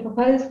 the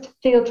proposed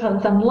field trial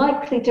is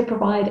unlikely to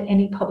provide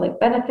any public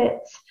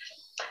benefits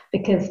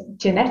because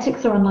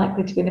genetics are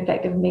unlikely to be an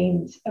effective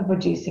means of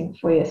reducing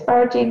free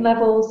asparagine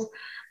levels,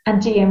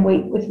 and GM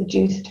wheat with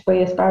reduced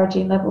free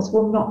asparagine levels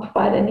will not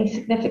provide any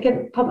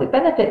significant public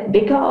benefit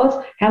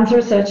because Cancer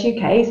Research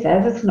UK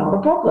says it's not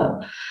a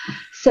problem.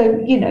 So,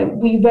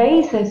 we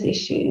raise those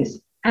issues,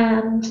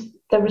 and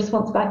the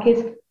response back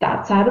is,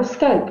 that's out of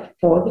scope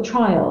for the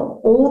trial.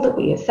 All that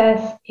we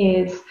assess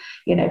is,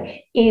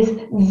 is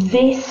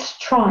this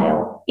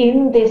trial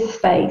in this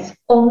space,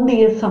 on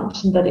the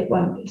assumption that it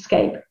won't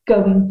escape,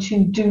 going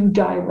to do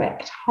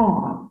direct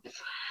harm?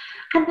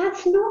 And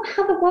that's not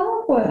how the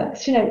world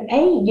works.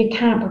 A, you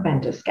can't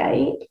prevent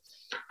escape.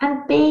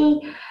 And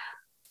B,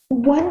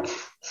 once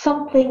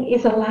something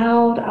is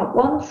allowed at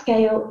one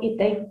scale, if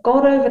they've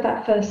got over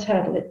that first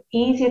hurdle, it's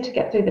easier to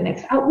get through the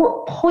next. At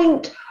what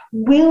point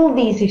will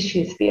these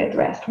issues be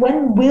addressed?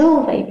 When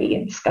will they be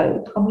in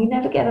scope? And we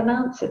never get an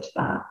answer to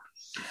that.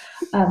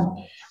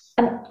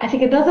 And I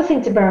think another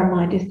thing to bear in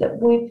mind is that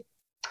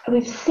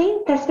we've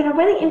seen there's been a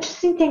really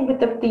interesting thing with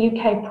the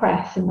UK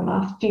press in the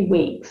last few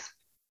weeks.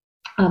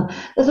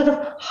 The sort of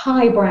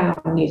highbrow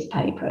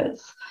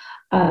newspapers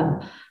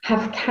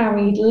have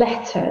carried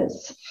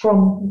letters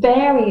from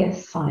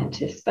various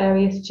scientists,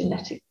 various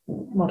genetic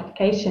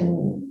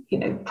modification,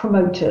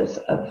 promoters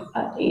of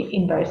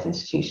in various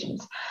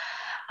institutions,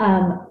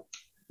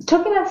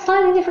 talking about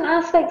slightly different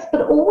aspects,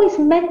 but always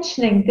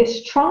mentioning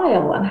this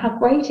trial and how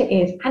great it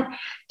is. And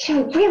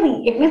it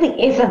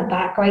really isn't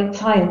that great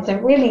science.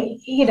 It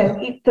really,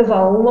 there's a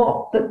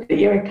lot that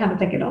you're kind of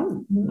thinking,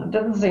 oh, it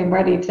doesn't seem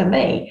ready to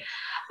me.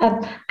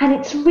 And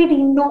it's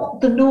really not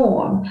the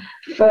norm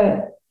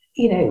for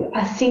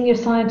a senior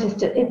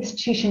scientist at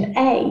institution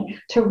A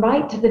to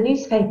write to the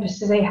newspapers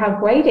to say how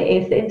great it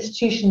is that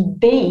institution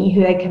B,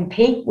 who they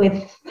compete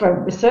with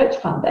for research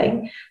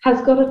funding,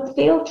 has got a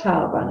field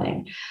trial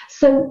running.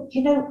 So,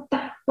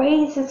 that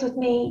raises with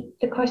me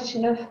the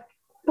question of,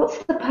 what's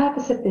the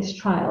purpose of this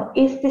trial?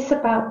 Is this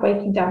about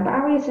breaking down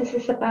barriers? Is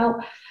this about,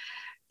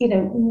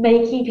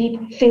 making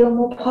people feel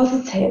more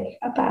positive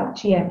about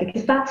GM?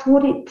 Because that's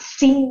what it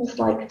seems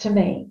like to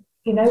me.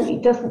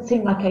 It doesn't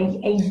seem like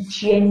a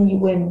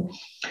genuine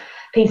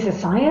piece of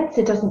science.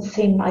 It doesn't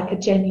seem like a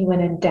genuine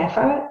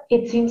endeavor.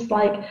 It seems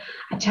like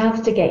a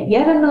chance to get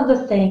yet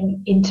another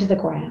thing into the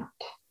ground.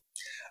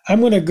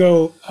 I'm going to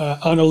go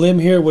on a limb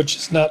here, which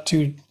is not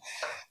too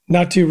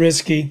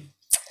risky,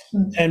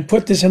 and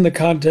put this in the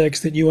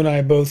context that you and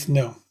I both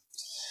know.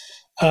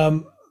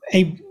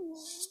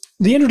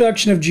 The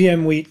introduction of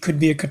GM wheat could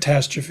be a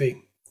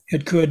catastrophe.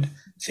 It could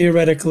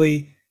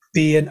theoretically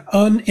be an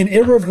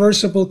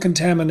irreversible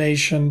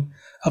contamination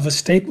of a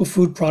staple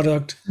food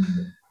product.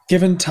 Mm-hmm.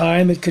 Given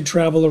time, it could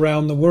travel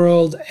around the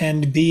world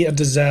and be a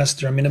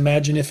disaster. I mean,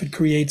 imagine if it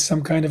creates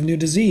some kind of new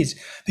disease,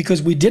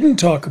 because we didn't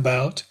talk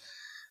about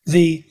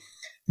the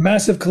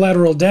massive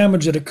collateral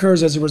damage that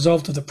occurs as a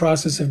result of the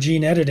process of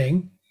gene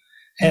editing,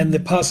 and the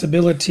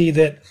possibility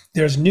that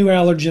there's new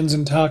allergens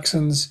and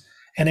toxins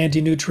and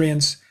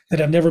anti-nutrients that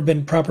have never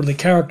been properly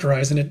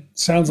characterized. And it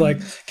sounds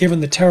like, given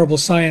the terrible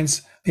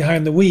science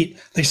behind the wheat,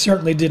 they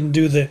certainly didn't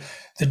do the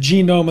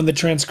genome and the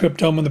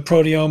transcriptome and the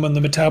proteome and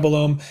the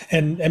metabolome.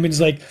 And I mean, it's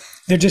like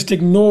they just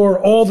ignore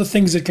all the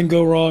things that can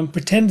go wrong,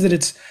 pretend that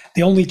it's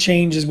the only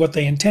change is what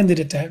they intended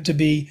it to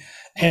be,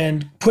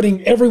 and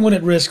putting everyone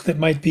at risk that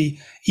might be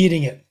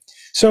eating it.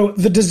 So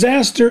the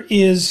disaster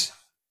is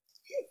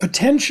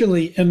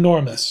potentially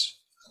enormous,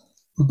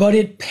 but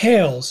it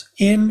pales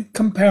in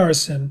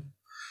comparison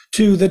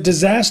to the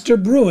disaster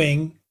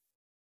brewing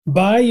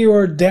by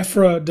your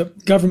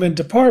DEFRA government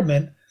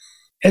department,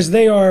 as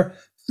they are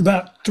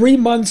about 3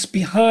 months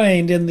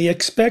behind in the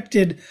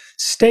expected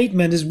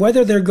statement is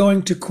whether they're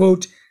going to,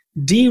 quote,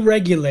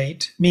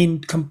 deregulate, mean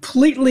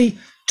completely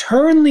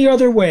turn the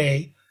other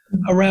way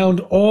around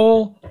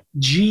all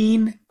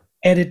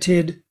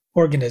gene-edited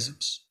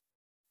organisms.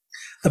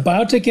 The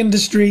biotech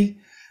industry,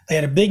 they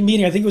had a big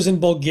meeting, I think it was in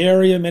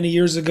Bulgaria many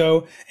years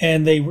ago,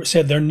 and they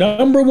said their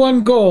number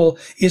one goal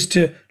is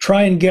to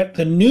try and get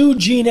the new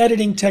gene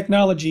editing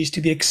technologies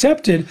to be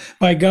accepted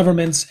by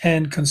governments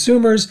and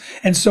consumers.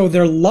 And so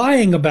they're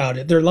lying about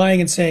it. They're lying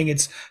and saying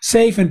it's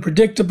safe and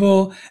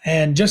predictable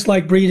and just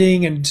like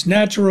breeding and it's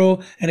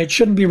natural and it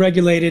shouldn't be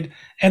regulated.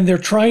 And they're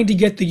trying to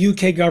get the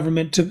UK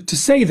government to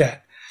say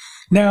that.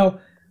 Now,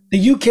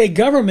 the UK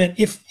government,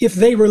 if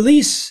they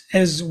release,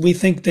 as we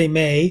think they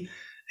may,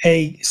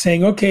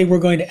 saying, okay, we're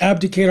going to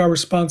abdicate our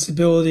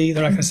responsibility,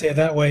 they're not going to say it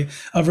that way,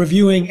 of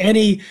reviewing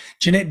any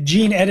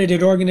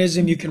gene-edited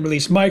organism. You can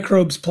release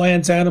microbes,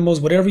 plants,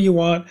 animals, whatever you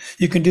want.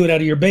 You can do it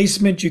out of your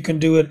basement. You can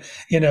do it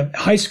in a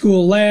high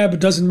school lab. It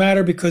doesn't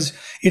matter because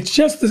it's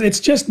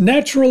just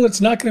natural.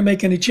 It's not going to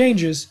make any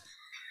changes.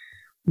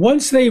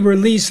 Once they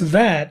release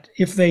that,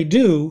 if they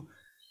do,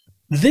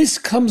 this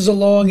comes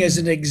along as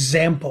an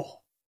example.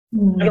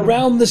 And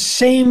around the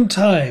same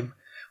time,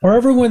 where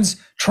everyone's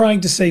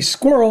trying to say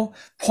squirrel,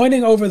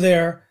 pointing over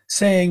there,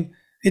 saying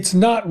it's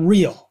not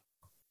real.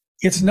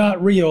 It's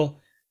not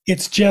real.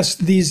 It's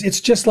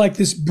just like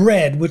this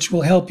bread, which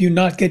will help you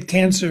not get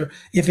cancer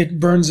if it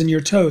burns in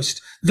your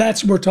toast.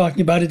 That's what we're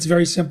talking about. It's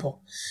very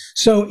simple.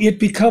 So it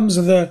becomes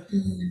an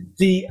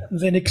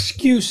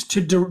excuse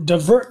to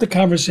divert the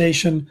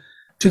conversation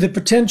to the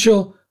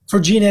potential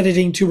for gene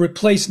editing to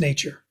replace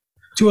nature.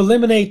 to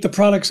eliminate the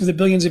products of the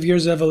billions of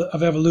years of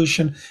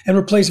evolution and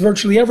replace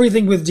virtually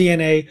everything with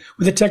DNA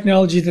with a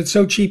technology that's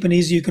so cheap and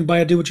easy you can buy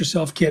a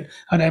do-it-yourself kit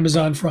on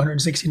Amazon for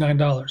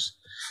 $169.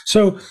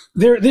 So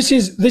this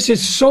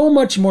is so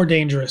much more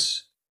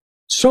dangerous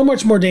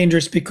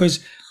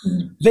because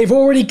they've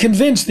already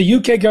convinced the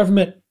UK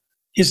government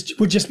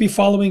would just be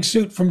following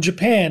suit from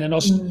Japan and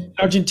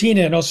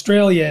Argentina and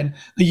Australia and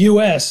the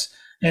US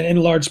and in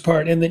large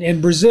part and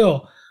in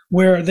Brazil,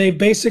 where they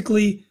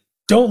basically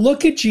don't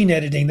look at gene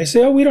editing. They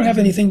say, oh, we don't have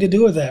anything to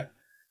do with that.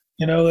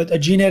 You know, a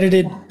gene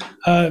edited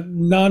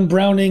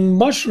non-browning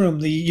mushroom,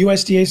 the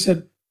USDA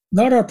said,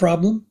 not our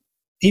problem.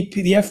 The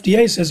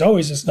FDA says, oh,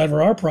 it's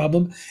never our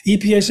problem.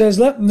 EPA says,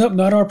 nope,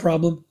 not our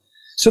problem.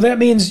 So that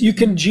means you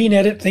can gene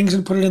edit things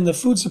and put it in the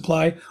food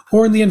supply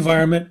or in the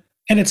environment,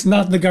 and it's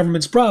not the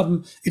government's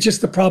problem. It's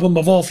just the problem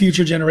of all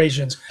future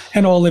generations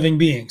and all living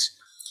beings.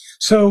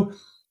 So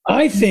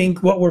I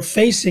think what we're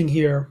facing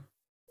here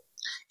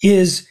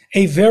is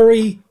a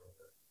very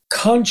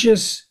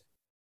conscious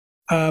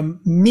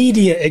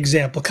media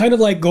example, kind of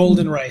like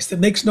golden rice, that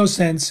makes no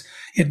sense.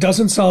 It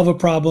doesn't solve a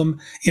problem.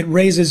 It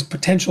raises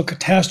potential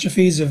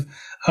catastrophes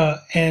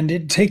and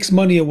it takes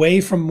money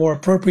away from more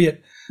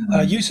appropriate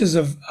uses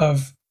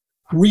of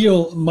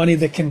real money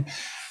that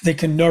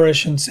can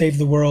nourish and save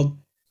the world.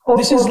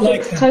 This is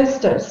like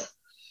toasters.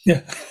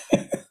 Yeah.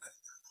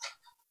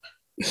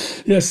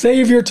 Yeah,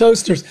 save your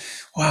toasters.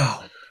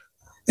 Wow.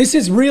 This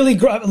is really,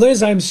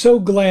 Liz, I'm so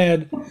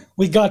glad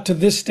we got to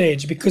this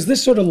stage because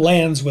this sort of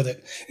lands with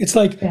it. It's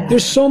like,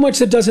 there's so much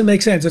that doesn't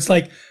make sense. It's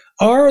like,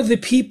 are the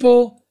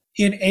people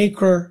in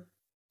Acre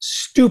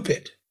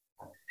stupid?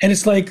 And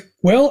it's like,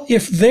 well,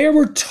 if they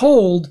were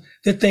told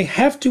that they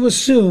have to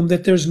assume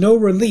that there's no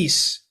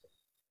release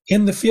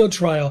in the field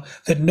trial,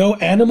 that no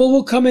animal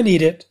will come and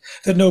eat it,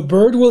 that no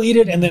bird will eat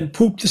it and then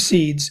poop the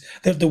seeds,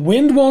 that the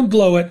wind won't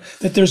blow it,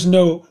 that there's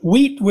no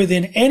wheat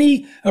within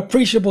any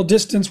appreciable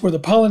distance where the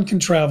pollen can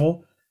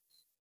travel.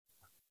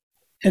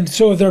 And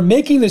so if they're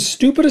making this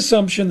stupid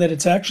assumption that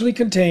it's actually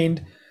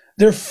contained,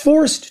 they're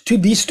forced to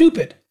be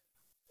stupid.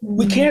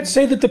 We can't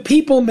say that the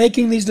people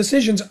making these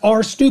decisions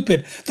are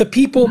stupid. The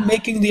people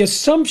making the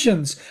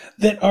assumptions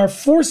that are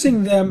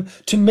forcing them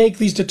to make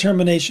these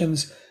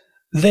determinations,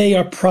 they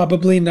are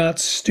probably not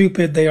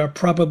stupid. They are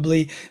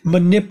probably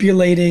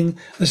manipulating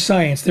the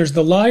science. There's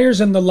the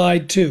liars and the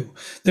lied to.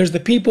 There's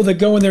the people that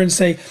go in there and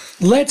say,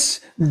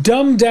 let's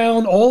dumb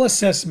down all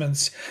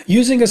assessments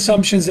using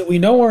assumptions that we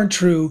know aren't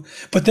true,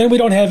 but then we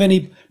don't have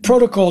any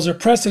protocols or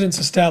precedents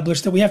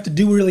established that we have to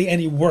do really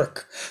any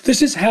work.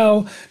 This is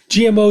how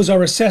GMOs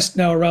are assessed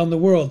now around the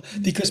world,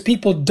 because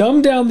people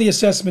dumb down the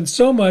assessment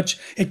so much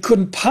it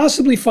couldn't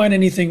possibly find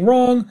anything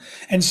wrong,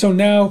 and so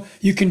now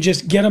you can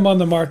just get them on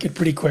the market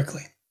pretty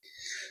quickly.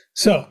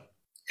 So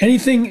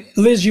anything,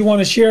 Liz, you want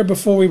to share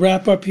before we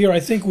wrap up here? I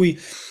think we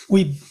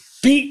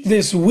beat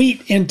this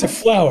wheat into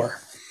flour.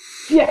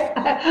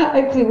 Yeah,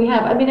 hopefully we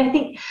have. I mean, I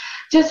think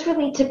just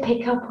really to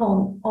pick up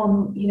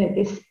on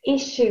this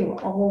issue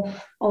of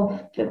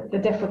the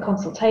DEFRA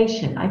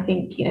consultation, I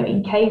think,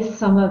 in case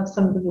some of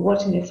you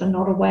watching this are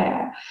not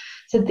aware,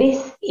 so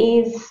this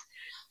is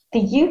the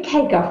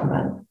UK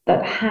government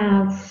that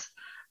has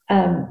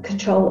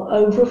control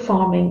over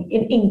farming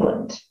in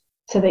England.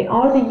 So they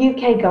are the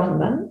UK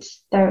government.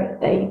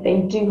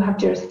 They do have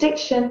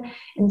jurisdiction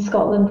in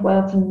Scotland,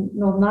 Wales and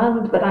Northern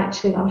Ireland, but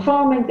actually on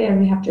farming they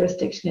only have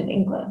jurisdiction in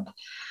England.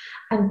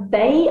 And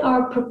they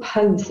are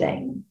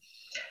proposing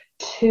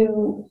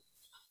to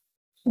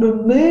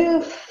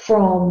remove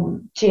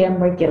from GM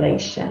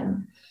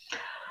regulation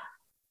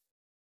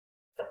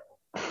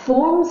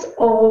forms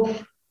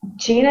of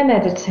genome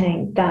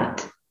editing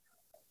that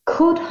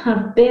could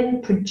have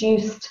been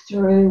produced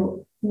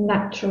through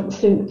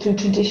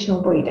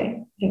traditional breeding.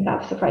 I think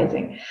that's the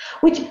phrasing,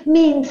 which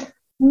means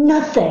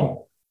nothing.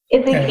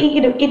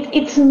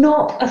 It's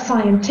not a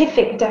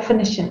scientific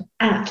definition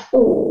at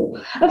all.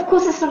 Of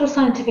course, it's not a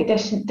scientific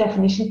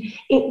definition.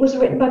 It was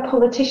written by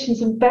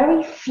politicians, and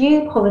very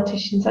few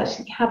politicians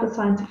actually have a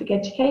scientific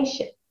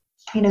education.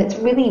 It's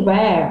really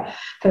rare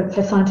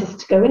for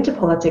scientists to go into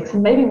politics,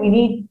 and maybe we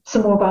need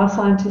some more of our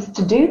scientists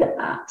to do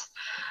that.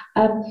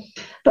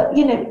 But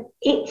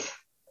it's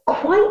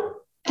quite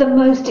the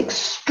most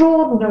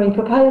extraordinary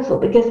proposal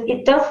because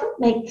it doesn't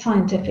make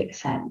scientific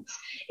sense.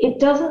 It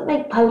doesn't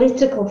make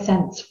political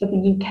sense for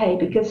the UK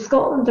because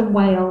Scotland and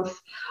Wales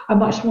are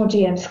much more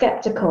GM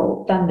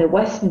sceptical than the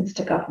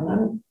Westminster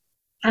government,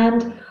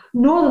 and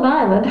Northern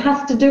Ireland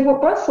has to do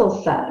what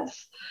Brussels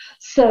says.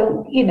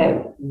 So,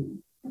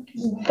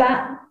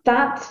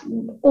 that's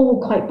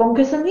all quite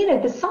bonkers.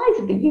 And, the size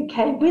of the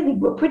UK really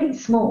were pretty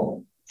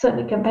small,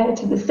 certainly compared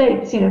to the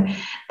States,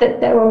 that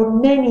there are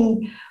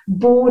many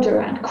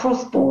border and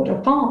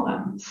cross-border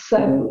farms.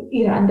 So,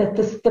 and that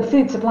the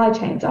food supply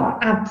chains are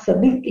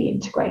absolutely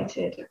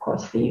integrated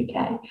across the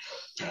UK.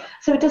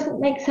 So it doesn't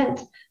make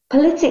sense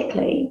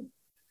politically.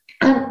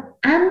 And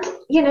And,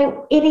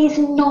 it is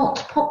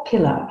not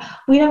popular.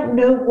 We don't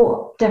know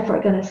what DEFRA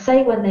are going to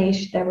say when they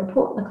issue their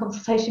report in the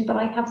consultation, but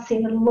I have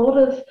seen a lot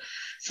of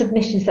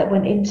submissions that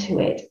went into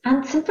it.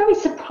 And some very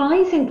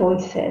surprising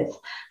voices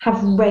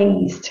have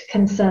raised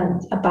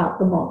concerns about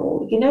the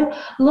model.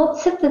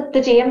 Lots of the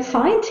GM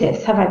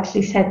scientists have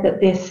actually said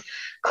that this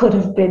could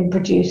have been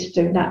produced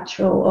through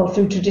natural or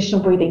through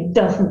traditional breeding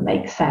doesn't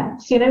make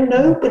sense.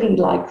 Nobody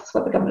likes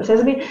what the government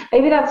says. I mean,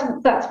 maybe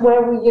that's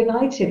where we're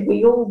united.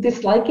 We all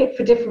dislike it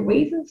for different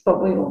reasons,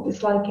 but we all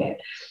dislike it.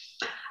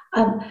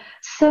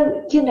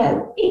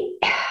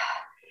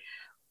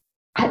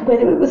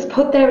 Whether it was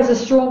put there as a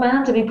straw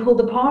man to be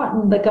pulled apart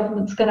and the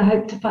government's going to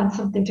hope to find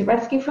something to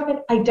rescue from it,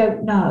 I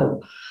don't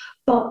know.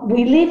 But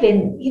we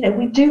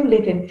do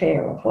live in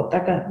fear of what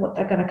they're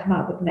going to come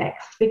out with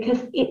next,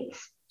 because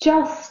it's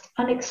just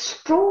an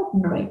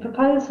extraordinary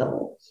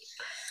proposal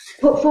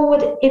put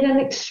forward in an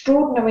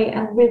extraordinary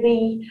and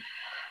really,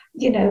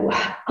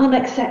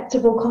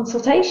 unacceptable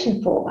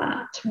consultation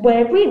format,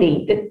 where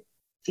really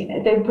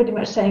they're pretty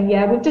much saying,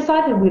 yeah, we've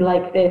decided we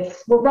like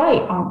this. We're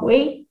right, aren't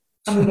we?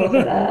 And we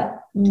go,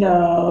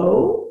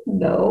 no,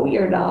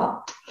 you're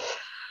not.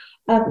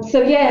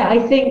 I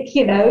think,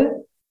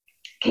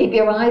 keep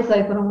your eyes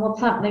open on what's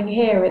happening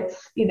here.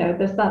 It's,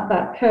 there's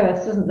that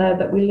curse, isn't there,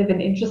 that we live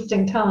in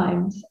interesting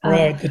times.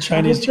 Right, the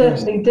Chinese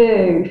curse. We certainly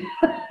do.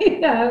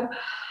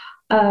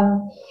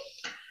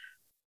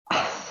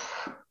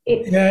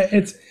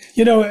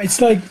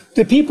 It's like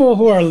the people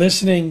who are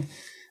listening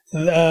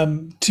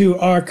to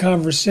our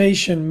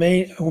conversation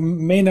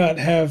may not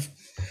have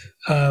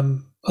a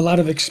lot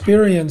of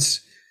experience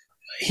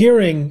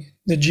hearing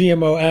the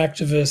GMO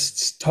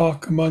activists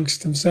talk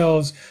amongst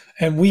themselves.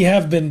 And we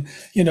have been,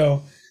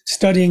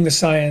 studying the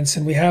science,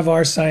 and we have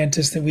our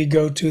scientists that we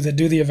go to that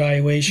do the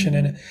evaluation.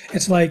 And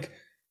it's like,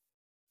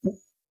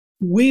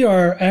 we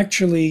are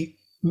actually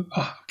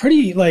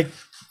pretty,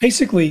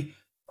 basically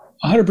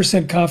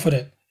 100%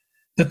 confident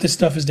that this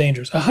stuff is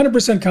dangerous,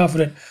 100%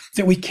 confident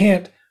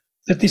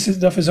that this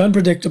stuff is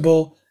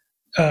unpredictable,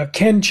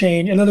 can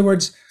change. In other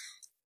words,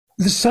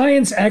 the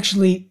science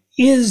actually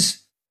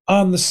is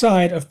on the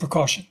side of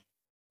precaution.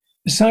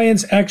 The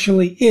science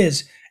actually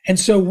is. And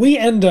so we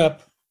end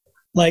up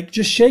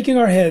just shaking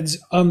our heads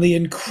on the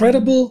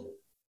incredible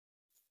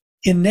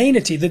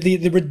inanity,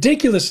 the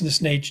ridiculous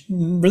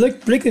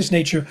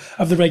nature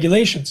of the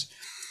regulations.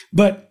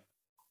 But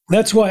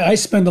that's why I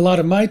spend a lot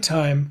of my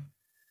time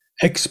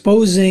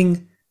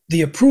exposing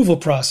the approval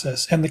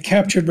process and the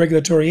captured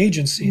regulatory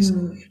agencies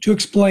to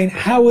explain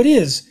how it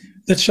is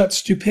that such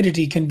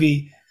stupidity can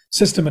be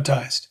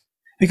systematized.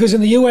 Because in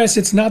the US,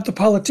 it's not the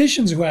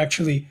politicians who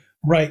actually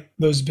write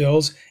those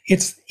bills,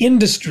 it's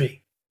industry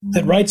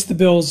that writes the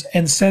bills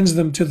and sends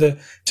them to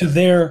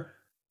their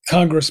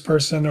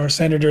congressperson or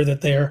senator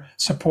that they're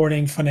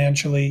supporting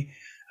financially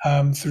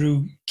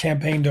through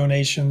campaign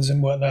donations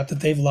and whatnot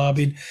that they've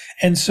lobbied.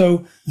 And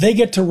so they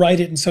get to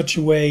write it in such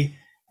a way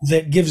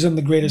that gives them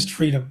the greatest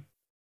freedom.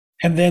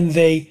 And then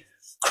they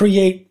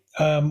create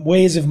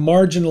ways of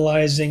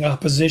marginalizing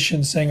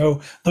opposition, saying,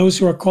 oh, those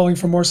who are calling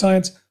for more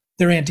science,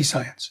 they're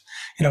anti-science.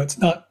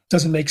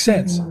 Doesn't make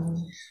sense.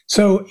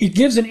 So it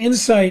gives an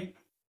insight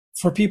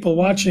for people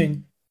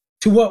watching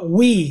to what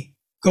we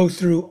go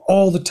through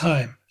all the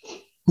time,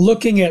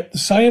 looking at the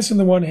science on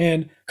the one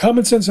hand,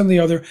 common sense on the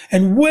other,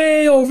 and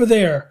way over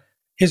there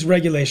is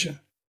regulation,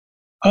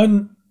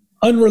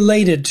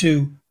 unrelated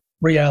to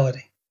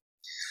reality.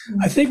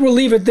 I think we'll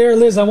leave it there,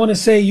 Liz. I want to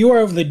say you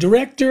are the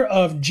director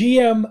of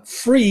GM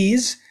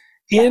Freeze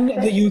in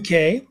the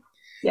UK.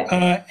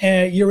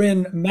 Yes. You're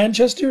in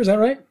Manchester, is that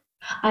right?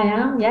 I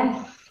am,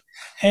 yes.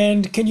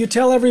 And can you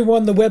tell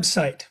everyone the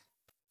website?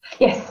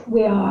 Yes,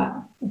 we are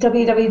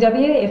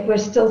www, if we're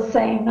still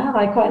saying that,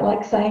 I quite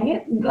like saying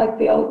it, like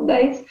the old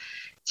days,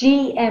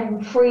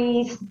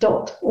 gmfreeze.org.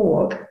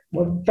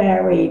 We're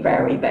very,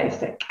 very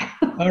basic.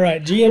 All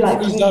right,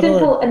 gmfreeze.org.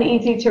 Simple and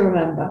easy to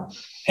remember.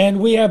 And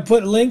we have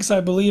put links,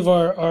 I believe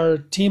our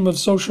team of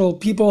social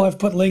people have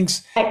put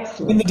links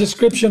in the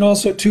description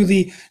also to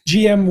the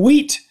GM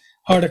wheat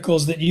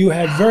articles that you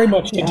had very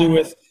much to do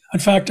with. In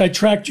fact, I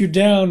tracked you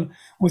down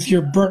with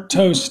your burnt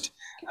toast.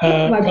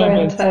 My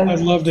burnt toast. I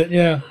loved it,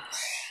 yeah.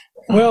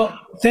 Well,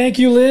 thank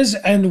you, Liz,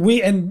 and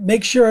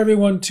make sure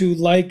everyone to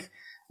like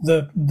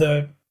the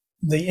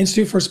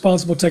Institute for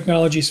Responsible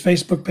Technology's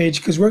Facebook page,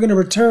 because we're going to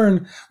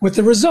return with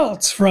the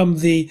results from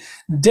the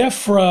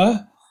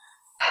DEFRA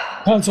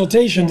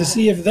consultation to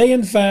see if they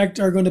in fact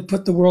are going to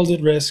put the world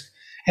at risk.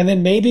 And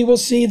then maybe we'll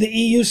see the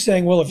EU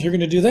saying, well, if you're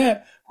going to do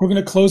that, we're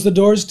going to close the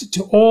doors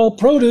to all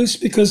produce,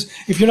 because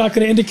if you're not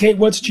going to indicate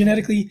what's gene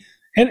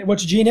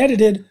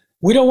edited,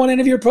 we don't want any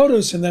of your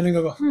produce. And then we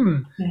go,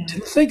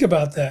 didn't think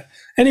about that.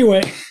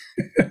 Anyway,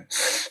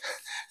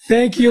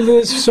 thank you,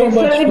 Liz, so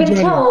much for joining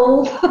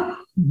told.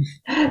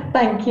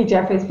 Thank you,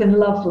 Jeffrey. It's been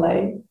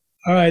lovely.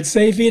 All right.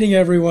 Safe eating,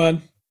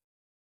 everyone.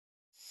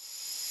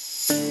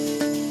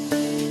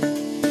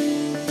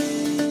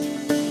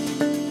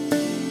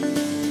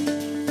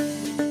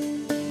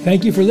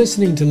 Thank you for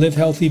listening to Live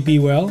Healthy, Be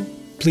Well.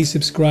 Please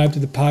subscribe to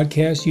the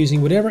podcast using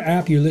whatever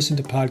app you listen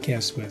to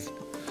podcasts with,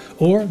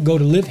 or go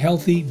to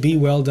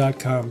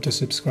livehealthybewell.com to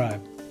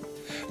subscribe.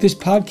 This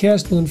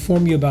podcast will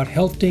inform you about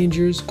health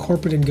dangers,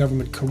 corporate and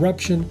government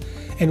corruption,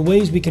 and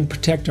ways we can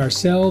protect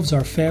ourselves,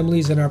 our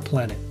families, and our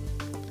planet.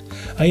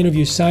 I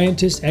interview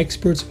scientists,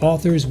 experts,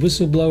 authors,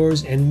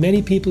 whistleblowers, and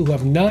many people who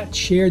have not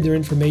shared their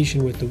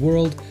information with the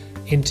world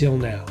until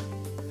now.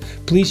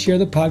 Please share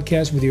the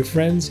podcast with your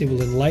friends. It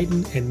will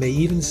enlighten and may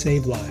even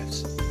save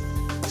lives.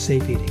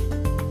 Safe eating.